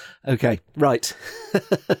 Okay, right. There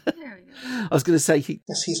we go. I was going to say,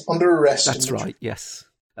 Yes, he's under arrest. that's in the right, yes.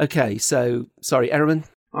 Okay, so, sorry, Erwin?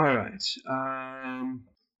 All right.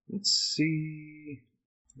 Let's see.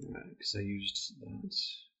 Because I used that.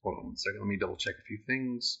 Hold on one second. Let me double check a few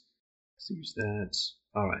things. Let's use that.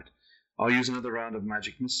 All right. I'll use another round of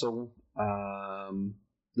magic missile.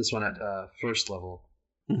 This one at first level.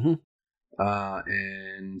 Mm-hmm.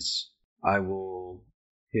 And I will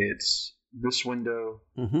hit this window,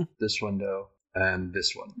 Mm-hmm. and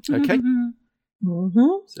this one. Okay.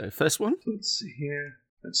 Mm-hmm. So, first one. So let's see here.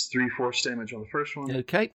 That's 3 force damage on the first one,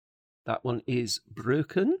 Okay. That one is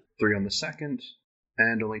broken. 3 on the second,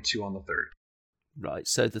 and only 2 on the third. Right,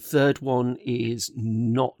 so the third one is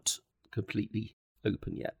not completely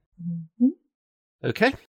open yet. Mm-hmm.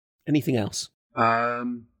 Okay. Anything else? No,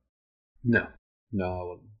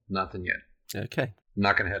 nothing yet. Okay.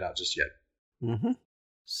 Not gonna head out just yet. Mm-hmm.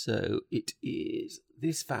 So it is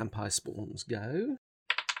this vampire spawn's go.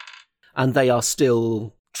 And they are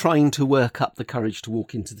still trying to work up the courage to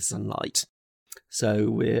walk into the sunlight. So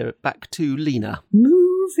we're back to Lena.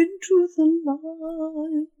 Move into the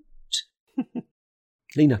light.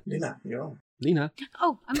 Lena. Lena, you're on. Lena.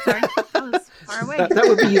 Oh, I'm sorry. I was far away. That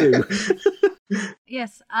would be you.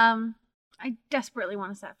 Yes, I desperately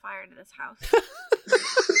want to set fire to this house.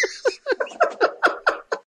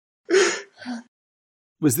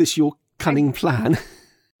 Was this your cunning plan?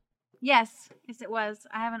 Yes, it was.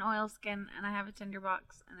 I have an oil skin and I have a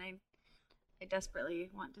tinderbox, and I desperately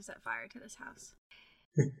want to set fire to this house.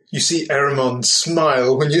 You see Aramon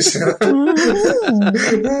smile when you say that.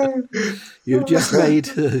 You've just made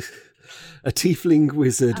a tiefling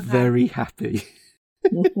wizard Okay. very happy.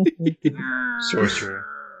 Sorcerer.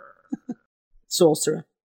 Sorcerer.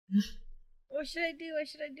 What should I do? What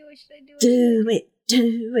should I do? What should I do? Do it.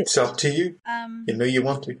 Do it. It's up to you. You know you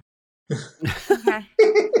want to. Okay.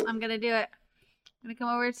 I'm gonna do it. I'm gonna come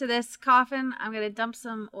over to this coffin. I'm gonna dump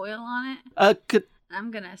some oil on it.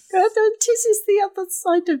 I'm gonna. Tis is the other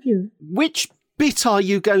side of you. Which bit are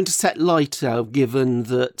you going to set light out, given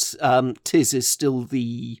that Tiz is still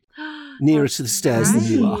the nearer to the stairs than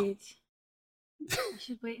you are? Right. I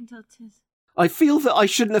should wait until Tiz. I feel that I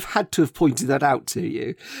shouldn't have had to have pointed that out to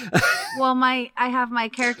you. Well, I have my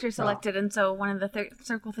character selected, and so one of the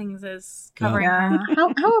circle things is covering Yeah.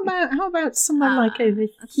 her. How about somewhere like over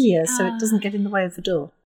let's see, here, so it doesn't get in the way of the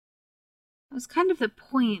door? It was kind of the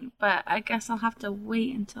point, but I guess I'll have to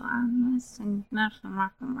wait until I'm missing. I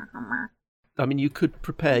mean, you could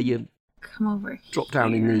prepare your Come over here. drop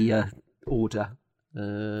down in the order.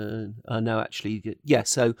 No, actually, yeah,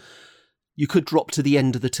 so you could drop to the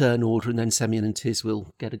end of the turn order, and then Semyon and Tiz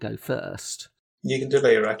will get a go first. You can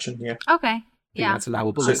delay your action, yeah. Okay. I think Yeah. that's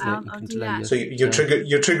allowable, So- isn't it? I'll You can do delay that. your So your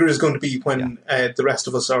turn. trigger is going to be when the rest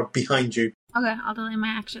of us are behind you. Okay, I'll delay my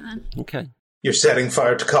action then. Okay. You're setting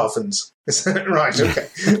fire to coffins. Is that right? Okay.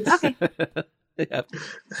 Okay. Yep.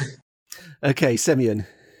 Okay, Semyon,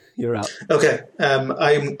 you're up. Okay.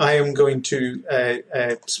 I am going to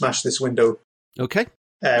smash this window Okay.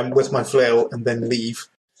 with my flail and then leave.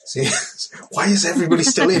 See, why is everybody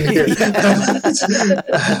still in here?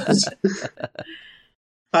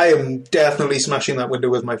 I am definitely smashing that window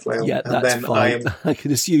with my flail. Yeah, and that's then fine. I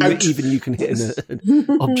can assume that out. even you can hit an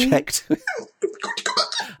object.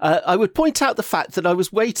 I would point out the fact that I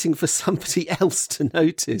was waiting for somebody else to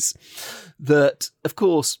notice that, of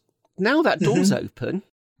course, now that door's open,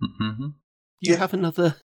 Mm-hmm. you Yeah. have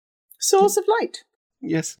another... Source of light.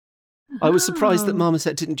 Yes. I was surprised that Oh.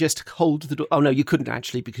 Marmoset didn't just hold the door. Oh, no, you couldn't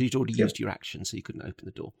actually, because you'd already Yeah. used your action, so you couldn't open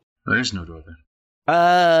the door. There is no door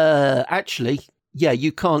there. Actually, yeah,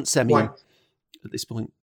 you can't, Semyon, Why? at this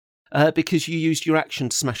point. Because you used your action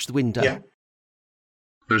to smash the window. Yeah.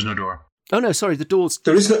 There's no door. Oh, no, sorry, the door's...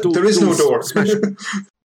 There is no door's door. smashed.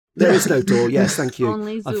 There is no door, yes, thank you.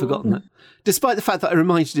 Only I've Zoom. forgotten that. Despite the fact that I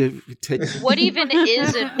reminded you of... What even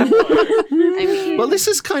is a door? I mean, Well, this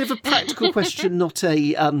is kind of a practical question, not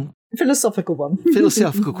a Philosophical one.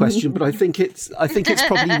 philosophical question, but I think it's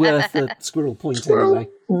probably worth a squirrel point anyway.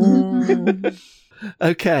 Mm.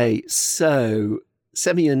 Okay, so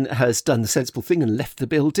Semyon has done the sensible thing and left the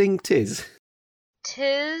building. Tiz.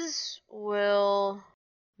 Tiz will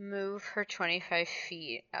move her 25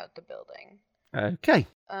 feet out the building. Okay.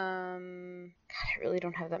 God, I really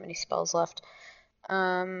don't have that many spells left.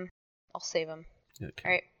 I'll save them. Okay.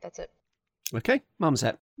 All right, that's it. Okay,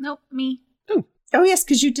 Marmoset. Nope, me. Oh, yes,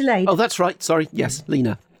 because you delayed. Oh, that's right. Sorry. Yes,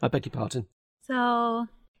 Lena. I beg your pardon. So,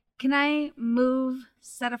 can I move,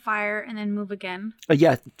 set a fire, and then move again?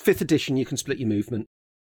 Yeah, 5th edition, you can split your movement.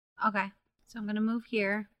 Okay. So I'm going to move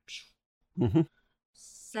here. Mm-hmm.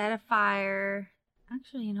 Set a fire.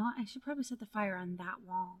 Actually, you know what? I should probably set the fire on that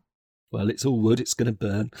wall. Well, it's all wood. It's going to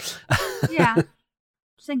burn. Yeah.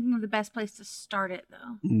 Just thinking of the best place to start it,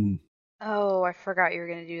 though. Mm. Oh, I forgot you were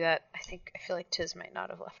going to do that. I feel like Tiz might not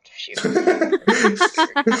have left if she was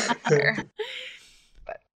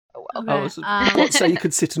But, oh well. Okay, What, so you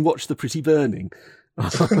could sit and watch the pretty burning?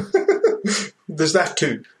 There's that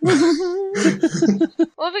too. Well,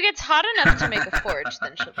 if it gets hot enough to make a forge,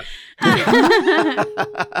 then she'll be...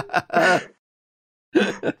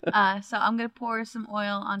 So I'm going to pour some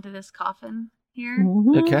oil onto this coffin here.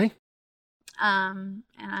 Mhm. Okay. And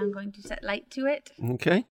I'm going to set light to it.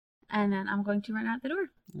 Okay. And then I'm going to run out the door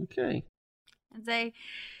Okay. and say,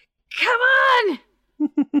 "Come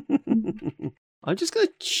on!" I'm just going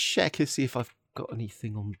to check and see if I've got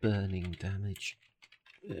anything on burning damage.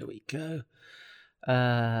 There we go.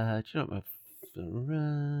 Do you know what?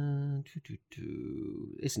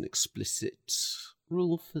 There's an explicit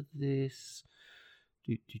rule for this.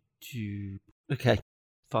 Okay,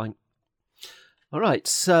 fine. All right,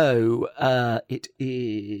 so it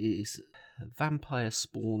is vampire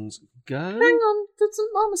spawns go. Hang on, doesn't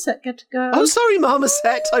Marmoset get to go? Oh, sorry,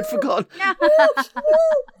 Marmoset, I'd forgotten.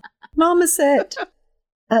 Marmoset.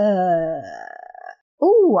 I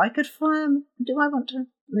could fire. Do I want to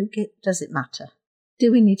make it? Does it matter?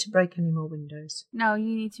 Do we need to break any more windows? No,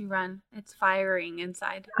 you need to run. It's firing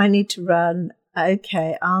inside. I need to run.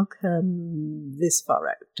 Okay, I'll come this far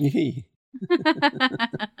out.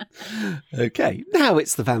 Okay, now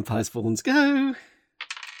it's the vampire spawns go.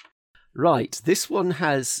 Right, this one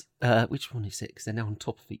has... which one is it? Because they're now on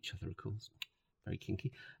top of each other, of course. Very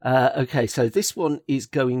kinky. Okay, so this one is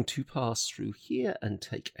going to pass through here and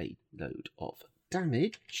take a load of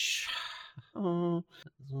damage.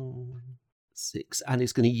 6. And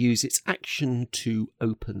it's going to use its action to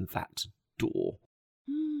open that door.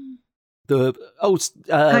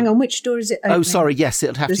 Hang on, which door is it opening? Oh, sorry, yes,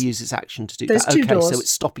 it'll have There's- to use its action to do there's that. two Okay, doors. so it's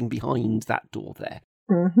stopping behind that door there.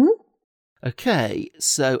 Mm-hmm. Okay,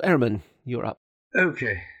 so Ehrman, you're up.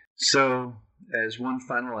 Okay, so as one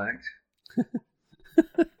final act,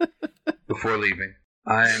 before leaving,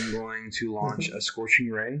 I am going to launch a scorching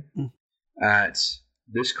ray at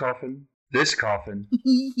this coffin,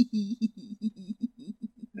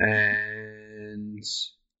 and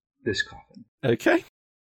this coffin. Okay,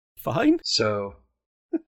 fine. So,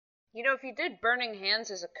 You know, if you did Burning Hands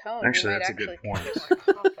as a cone, Actually, you might that's a actually good point. kill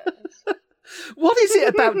more coffins. What is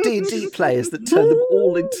it about D&D players that turn them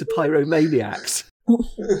all into pyromaniacs?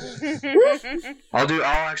 I'll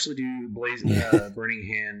actually do Burning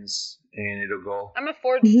Hands, and it'll go. I'm a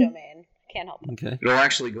forged domain. Can't help it. Okay. It'll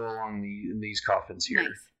actually go along these coffins here.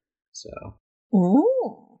 Nice. So,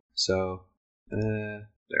 there.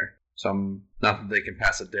 Some not that they can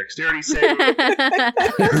pass a dexterity save.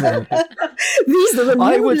 These are the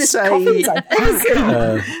I would noblest say- coffins I've ever seen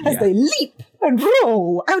as yeah. they leap and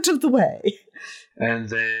roll out of the way. And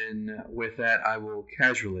then with that, I will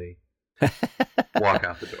casually walk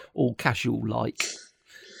out the door. All casual-like.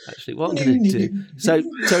 Actually, what I'm going to do... So,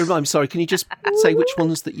 I'm sorry, can you just say which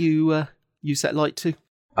ones that you set light to?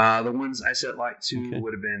 The ones I set light to Okay.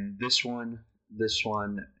 would have been this one,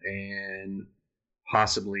 and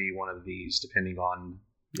possibly one of these, depending on.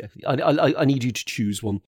 Yeah, I need you to choose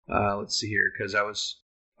one. Let's see here, because I was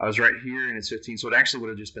right here, and it's 15, so it actually would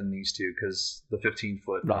have just been these two, because the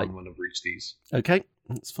 15-foot Right. one wouldn't have reached these. Okay,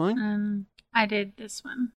 that's fine. I did this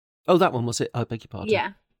one. Oh, that one, was it? I beg your pardon.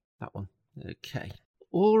 Yeah. That one. Okay.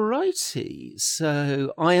 Alrighty.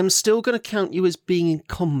 So I am still going to count you as being in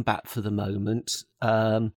combat for the moment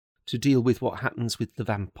to deal with what happens with the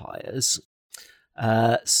vampires.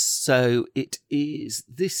 So it is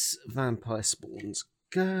this vampire spawns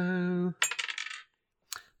go.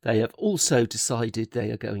 They have also decided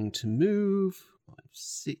they are going to move. 5,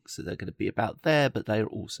 6, so they're going to be about there, but they are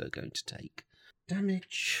also going to take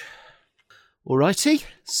damage. Alrighty.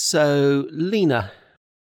 So Lena.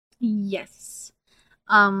 Yes.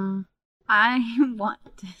 I want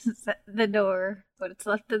to set the door, what's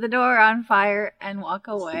left of the door, on fire and walk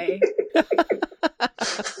away.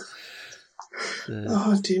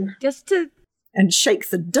 Oh dear. Just to... And shake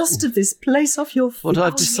the dust of this place off your feet. What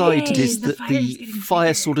I've Oh, decided yay, is the that fire's the getting fire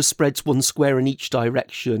bigger. sort of spreads one square in each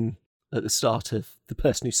direction at the start of the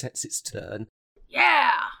person who sets its turn.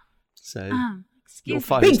 Yeah! So Excuse your me.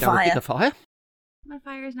 fire Big is now a fire. bigger fire. My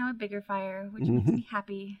fire is now a bigger fire, which Mhm. makes me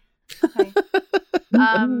happy. Okay.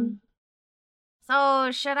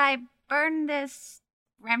 So should I burn this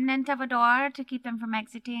remnant of a door to keep them from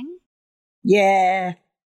exiting? Yeah.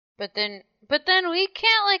 But then we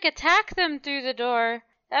can't attack them through the door.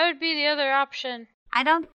 That would be the other option. I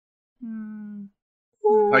don't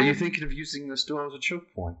Are you thinking of using this door as a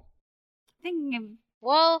choke point? Thinking of...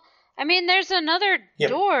 Well, I mean, there's another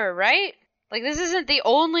door, right? Like, this isn't the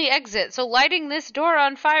only exit, so lighting this door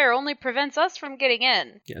on fire only prevents us from getting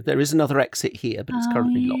in. Yeah, there is another exit here, but it's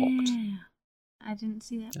currently locked. I didn't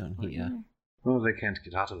see that Down before here. either. Well, they can't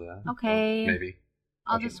get out of there. Okay. Or maybe.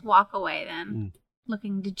 I'll Okay. just walk away then,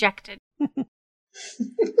 looking dejected.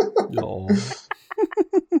 Oh.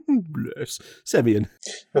 Bless. Semyon.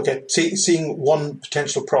 Okay, seeing one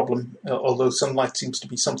potential problem, although sunlight seems to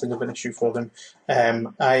be something of an issue for them,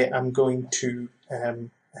 I am going to...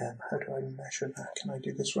 how do I measure that? Can I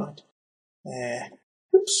do this right?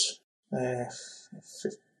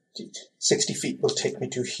 60 feet will take me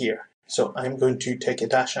to here. So I'm going to take a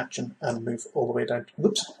dash action and move all the way down.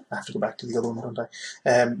 I have to go back to the other one, don't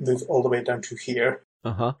I? Move all the way down to here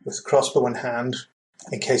with a crossbow in hand,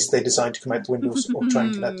 in case they decide to come out the windows or try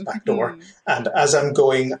and get out the back door. And as I'm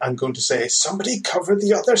going to say, "Somebody cover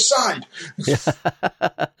the other side."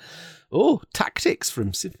 Oh, tactics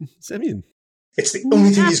from Semyon. It's the only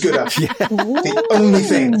thing he's good at. The only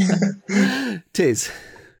thing. Tiz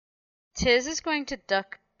is going to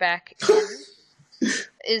duck back in.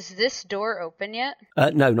 Is this door open yet?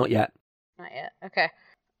 No, not yet. Not yet. Okay.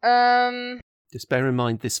 Just bear in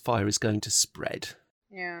mind this fire is going to spread.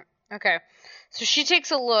 Yeah. Okay. So she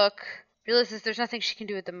takes a look, realizes there's nothing she can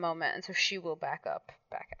do at the moment, and so she will back out.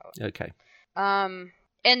 Okay. And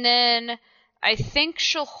then I think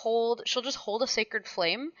she'll just hold a sacred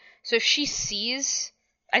flame. So if she sees,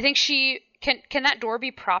 I think she can that door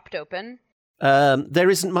be propped open? There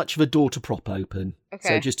isn't much of a door to prop open. Okay.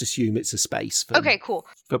 So just assume it's a space for Okay, cool.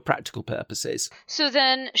 For practical purposes. So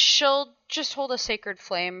then she'll just hold a sacred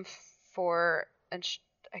flame I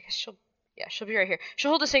guess she'll be right here.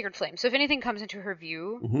 She'll hold a sacred flame. So if anything comes into her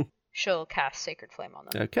view, she'll cast sacred flame on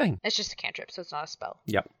them. Okay. It's just a cantrip, so it's not a spell.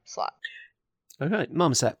 Yep. Slot. All right,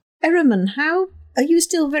 Marmoset. Ehrman, how are you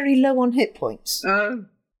still very low on hit points?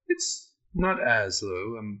 It's not as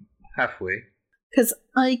low. I'm halfway. Because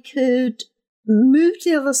I could move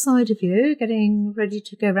to the other side of you, getting ready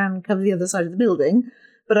to go around and cover the other side of the building,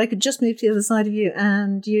 but I could just move to the other side of you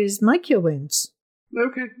and use my cure wounds.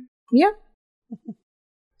 Okay. Yeah.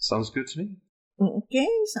 Sounds good to me. Okay,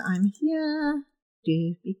 so I'm here.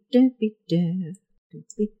 Do-be-do-be-do.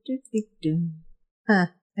 Do-be-do-be-do.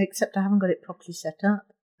 Except I haven't got it properly set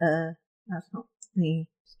up. That's not me.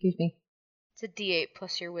 Excuse me. It's a D8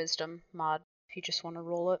 plus your wisdom mod, if you just want to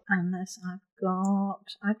roll it. Unless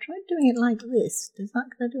I've tried doing it like this. Does that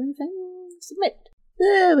gonna do anything? Submit.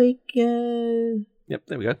 There we go. Yep,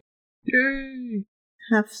 there we go. Yay!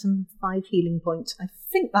 Have some 5 healing points. I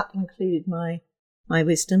think that included my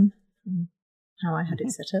wisdom from how I had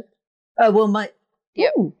it set up. Oh, well, my...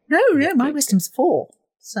 Yep. Ooh, no, my wisdom's 4.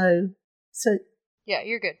 So... Yeah,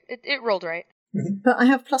 you're good. It rolled right. But I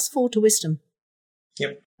have +4 to wisdom.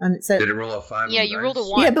 Yep. And it's a... Did it roll a 5? Yeah, on you dice? rolled a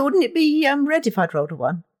 1. Yeah, but wouldn't it be red if I'd rolled a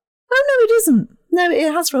 1? Oh, no, it isn't. No,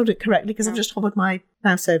 it has rolled it correctly because I've just hovered my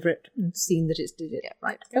mouse over it and seen that it's did it. Yeah,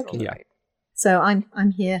 right. it rolled Okay. it Yeah. right. So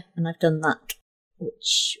I'm here and I've done that,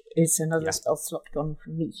 which is another spell slot gone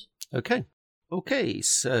from me. Okay. Okay,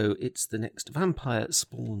 so it's the next vampire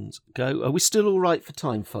spawns go. Are we still all right for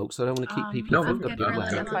time, folks? I don't want to keep people. No, I'm we've good got for a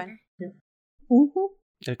that. little That's fine. longer.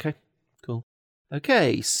 Mm-hmm. Okay, cool.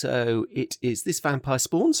 Okay, so it is this vampire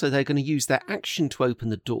spawn, so they're going to use their action to open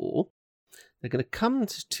the door. They're going to come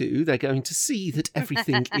to, they're going to see that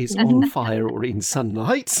everything is on fire or in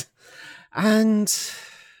sunlight. And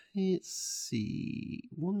let's see,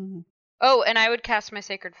 one... Oh, and I would cast my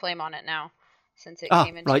sacred flame on it now, since it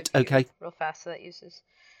came into right, view okay. real fast. So that uses.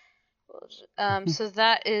 So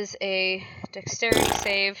that is a dexterity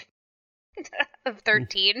save of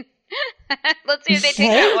 13. Let's see if they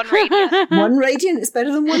take that one radiant. 1 radiant is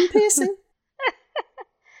better than 1 piercing.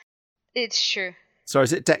 It's true. Sorry,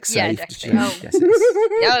 is it dex Yeah, save? dex Did you- save. Yes, it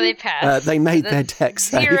is. Oh, they passed. They made their That's dex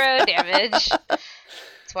save. 0 damage.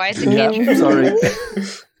 That's why it's a cantrip. Sorry.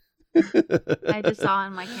 I just saw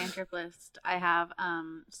in my cantrip list, I have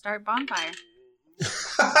start bonfire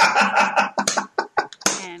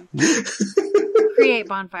and create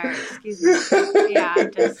bonfire. Excuse me. Yeah, I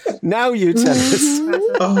just Now you tell us.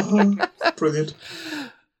 Oh, brilliant.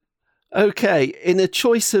 Okay, in a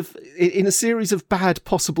series of bad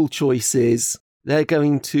possible choices, they're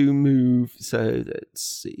going to move. So let's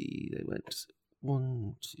see, they went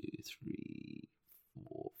 1, 2, 3,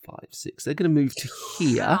 4, 5, 6. They're going to move to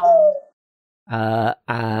here,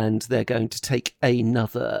 and they're going to take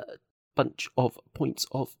another bunch of points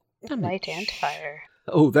of damage. Light and fire.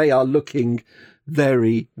 Oh, they are looking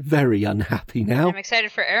very, very unhappy now. I'm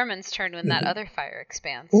excited for Ehrman's turn when that other fire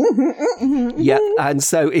expands. Yep, and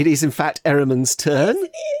so it is in fact Ehrman's turn.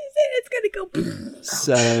 It's going to go.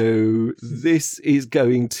 So this is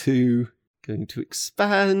going to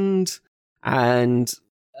expand, and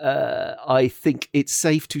I think it's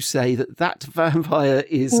safe to say that vampire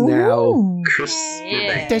is now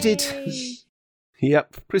deaded.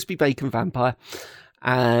 Yep, crispy bacon vampire,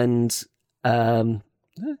 and get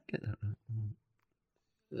that right.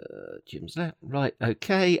 Jim's left, right?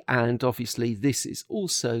 Okay, and obviously this is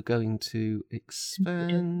also going to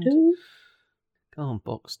expand. Go on,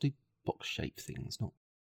 box. Do box shape things, not.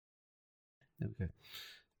 There we go.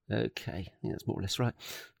 Okay, I think that's more or less right.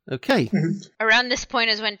 Okay. Around this point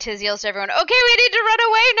is when Tiz yells to everyone, "Okay, we need to run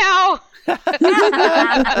away now!"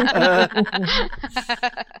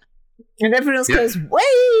 And everyone else goes way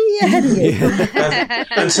ahead of you.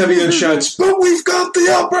 And Semyon shouts, "But we've got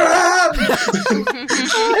the upper hand!"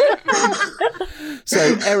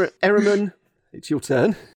 So, Ehrman, it's your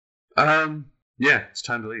turn. Yeah, it's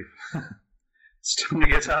time to leave. It's time to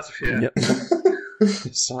get out of here. Yep.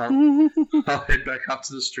 So I'll head back up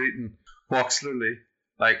to the street and walk slowly.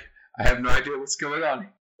 Like, I have no idea what's going on.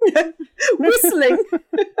 Whistling.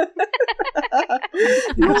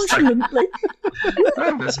 Nonchalantly.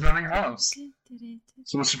 Oh, there's a burning house.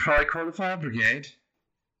 Someone should probably call the fire brigade.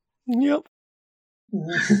 Yep.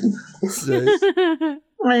 So,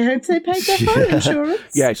 I hope they paid their fire insurance.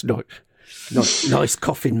 yeah, it's not nice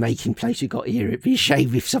coffin making place you got here. It'd be a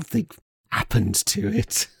shame if something happened to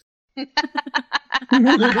it.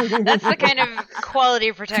 That's the kind of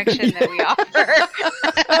quality protection that we offer.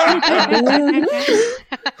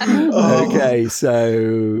 Okay,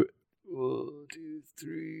 so 1, 2,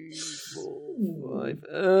 3, 4,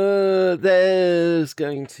 5. There's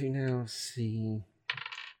going to now see.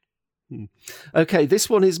 Okay, this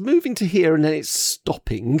one is moving to here and then it's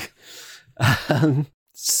stopping.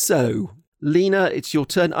 So, Lena, it's your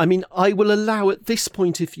turn. I mean, I will allow at this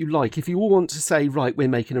point, if you like, if you all want to say, right, we're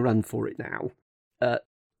making a run for it now,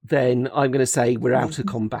 then I'm going to say we're out of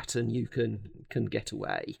combat and you can get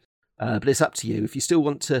away. But it's up to you. If you still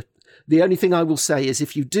want to... The only thing I will say is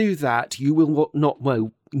if you do that, you will not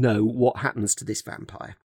know what happens to this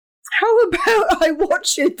vampire. How about I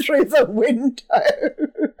watch it through the window?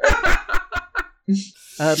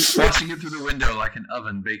 Watching it through the window like an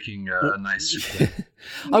oven baking a nice soup.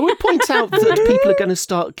 I would point out that people are going to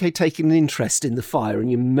start taking an interest in the fire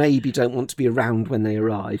and you maybe don't want to be around when they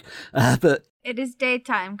arrive. But It is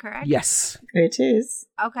daytime, correct? yes. It is.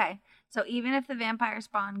 Okay. So even if the vampire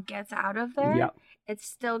spawn gets out of there, Yeah. it's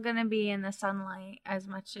still going to be in the sunlight as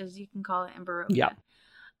much as you can call it in Barovia. Yeah.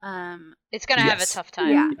 It's going to have a Yes. tough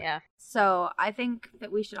time. Yeah. So I think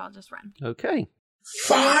that we should all just run. Okay.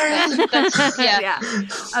 Fine! Yeah.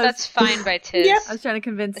 That's fine by Tiz. Yep. I was trying to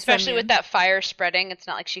convince Especially Semyon. with that fire spreading, it's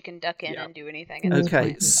not like she can duck in and do anything. At this Okay,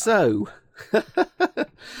 point. so I'm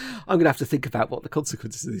going to have to think about what the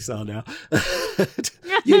consequences of this are now.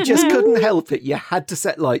 You just couldn't help it. You had to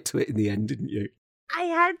set light to it in the end, didn't you? I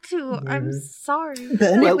had to. I'm sorry.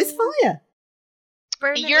 Burn Well- it with fire.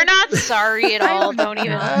 Burn it You're with- not sorry at all. Don't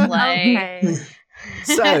even play. Okay.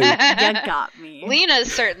 So, You got me.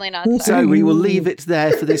 Lena's certainly not sorry. so we will leave it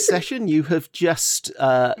there for this session. You have just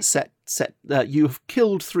you have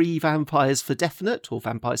killed 3 vampires for definite, or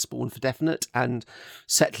vampire spawn for definite, and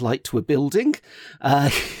set light to a building.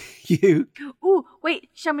 You Ooh, wait.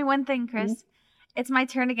 Show me one thing, Chris. It's my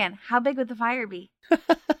turn again. How big would the fire be?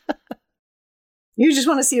 You just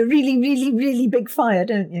want to see a really, really, really big fire,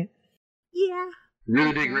 don't you? Yeah.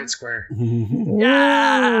 Really big red square.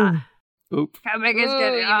 Yeah. Oop. How big is Ooh,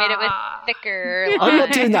 good? you made it with thicker. I'm not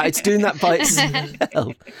lines. doing that. It's doing that by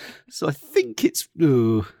itself. So I think it's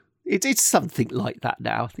something like that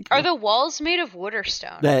now. I think Are the walls made of wood or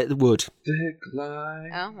stone? they're the wood. Thick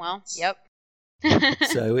line. Oh well, yep.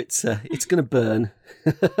 So it's going to burn.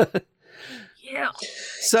 Yeah.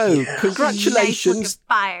 So Nice congratulations looking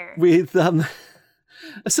fire. with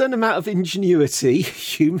a certain amount of ingenuity.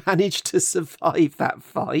 You managed to survive that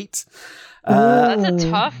fight. That's a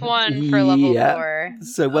tough one for level yeah. 4.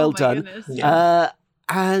 So well Oh my done. goodness.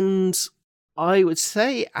 And I would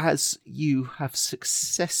say, as you have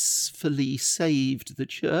successfully saved the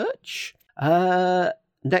church,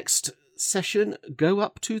 next session, go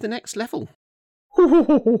up to the next level. Level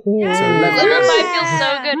 5 level- feels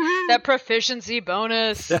so good. That proficiency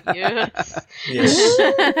bonus. Yes. Yes.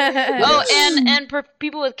 Oh, and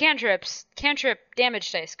people with cantrip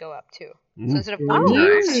damage dice go up too. So instead of 1 Oh,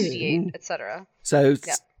 d8, nice. 2d8, etc. So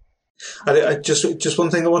Yeah. I just one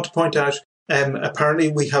thing I want to point out. Apparently,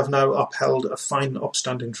 we have now upheld a fine,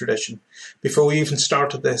 upstanding tradition. Before we even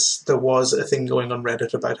started this, there was a thing going on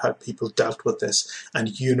Reddit about how people dealt with this,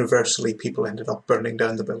 and universally, people ended up burning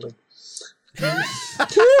down the building. So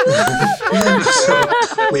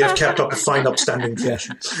we have kept up a fine, upstanding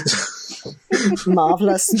tradition.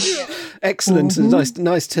 Marvellous. Excellent.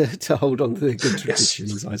 Nice to hold on to the good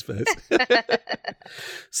traditions, I suppose.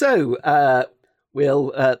 So,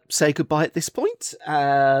 we'll say goodbye at this point.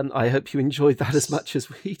 I hope you enjoyed that as much as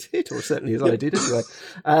we did, or certainly as I did anyway.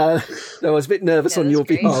 I was a bit nervous on your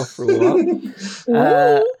behalf for a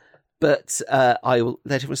while. But I will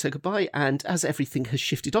let everyone say goodbye, and as everything has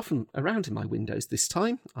shifted off and around in my windows this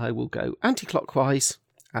time, I will go anti-clockwise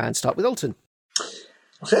and start with Alton.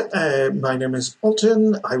 Okay, my name is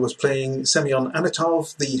Alton. I was playing Semyon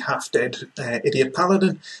Anatov, the half-dead idiot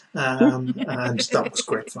paladin, and that was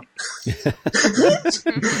great fun.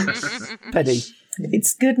 Penny.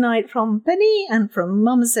 It's good night from Penny and from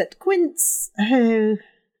Marmoset Quince, who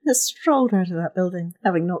has strolled out of that building,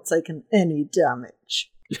 having not taken any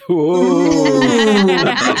damage. Boast.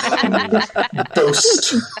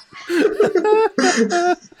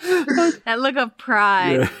 That look of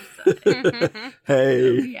pride. Yeah.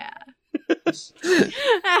 Hey. Yeah. What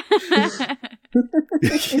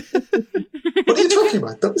are you talking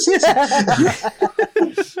about? That was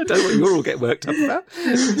I don't know what you're all getting worked up about.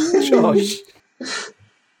 Josh.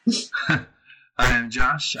 I am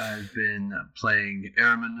Josh. I've been playing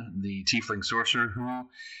Araman, the tiefling sorcerer, who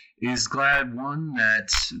is glad, one,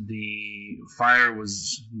 that the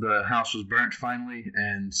house was burnt finally,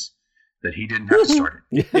 and that he didn't have to start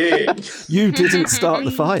it. Yeah. You didn't start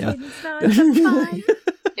the fire.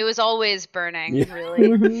 It was always burning, really.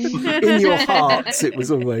 In your hearts, it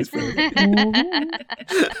was always burning.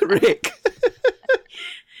 Rick.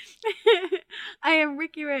 I am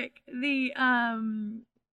Ricky Rick, the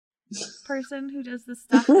person who does the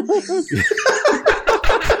stuff and things.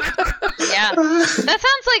 Yeah. That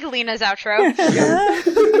sounds like Lena's outro.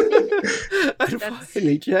 And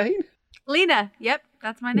finally, Jane. Lena, yep,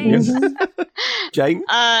 that's my name. Jane?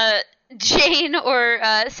 Jane or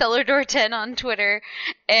Cellador10 on Twitter,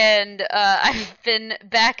 and I've been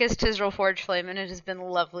back as Tisril Forgeflame, and it has been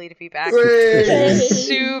lovely to be back. It's been a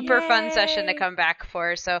super fun session to come back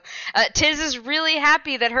for. So Tiz is really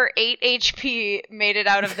happy that her 8 HP made it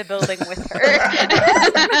out of the building with her.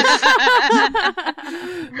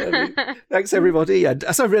 Thanks, everybody. And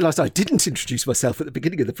as I realised I didn't introduce myself at the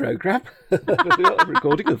beginning of the programme,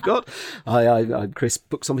 recording I've got. I'm Chris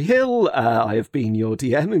Bookzombie Hill. I have been your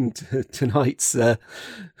DM and tonight's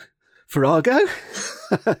Farrago.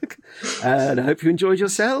 And I hope you enjoyed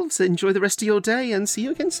yourselves. Enjoy the rest of your day and see you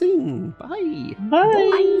again soon. Bye.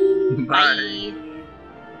 Bye. Bye.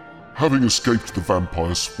 Having escaped the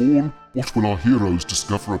vampire spawn, what will our heroes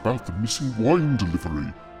discover about the missing wine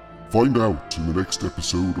delivery? Find out in the next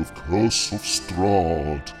episode of Curse of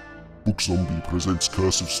Strahd. Bookzombie presents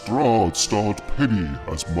Curse of Strahd starred Penny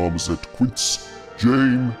as Marmoset Quince,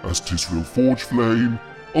 Jane as Tisril Forgeflame,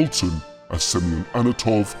 Alton as Semyon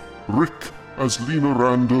Anatov, Rick as Lena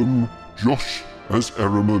Random, Josh as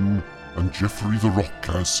Araman, and Jeffrey the Rock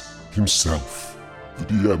as himself. The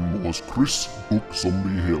DM was Chris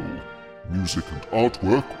Bookzombie Hill. Music and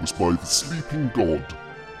artwork was by The Sleeping God.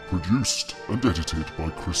 Produced and edited by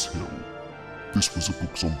Chris Hill. This was a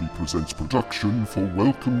Bookzombie Presents production for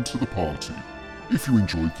Welcome to the Party. If you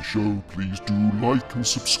enjoyed the show, please do like and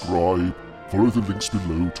subscribe. Follow the links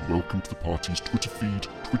below to Welcome to the Party's Twitter feed,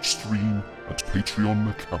 Twitch stream, and Patreon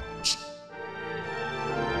account.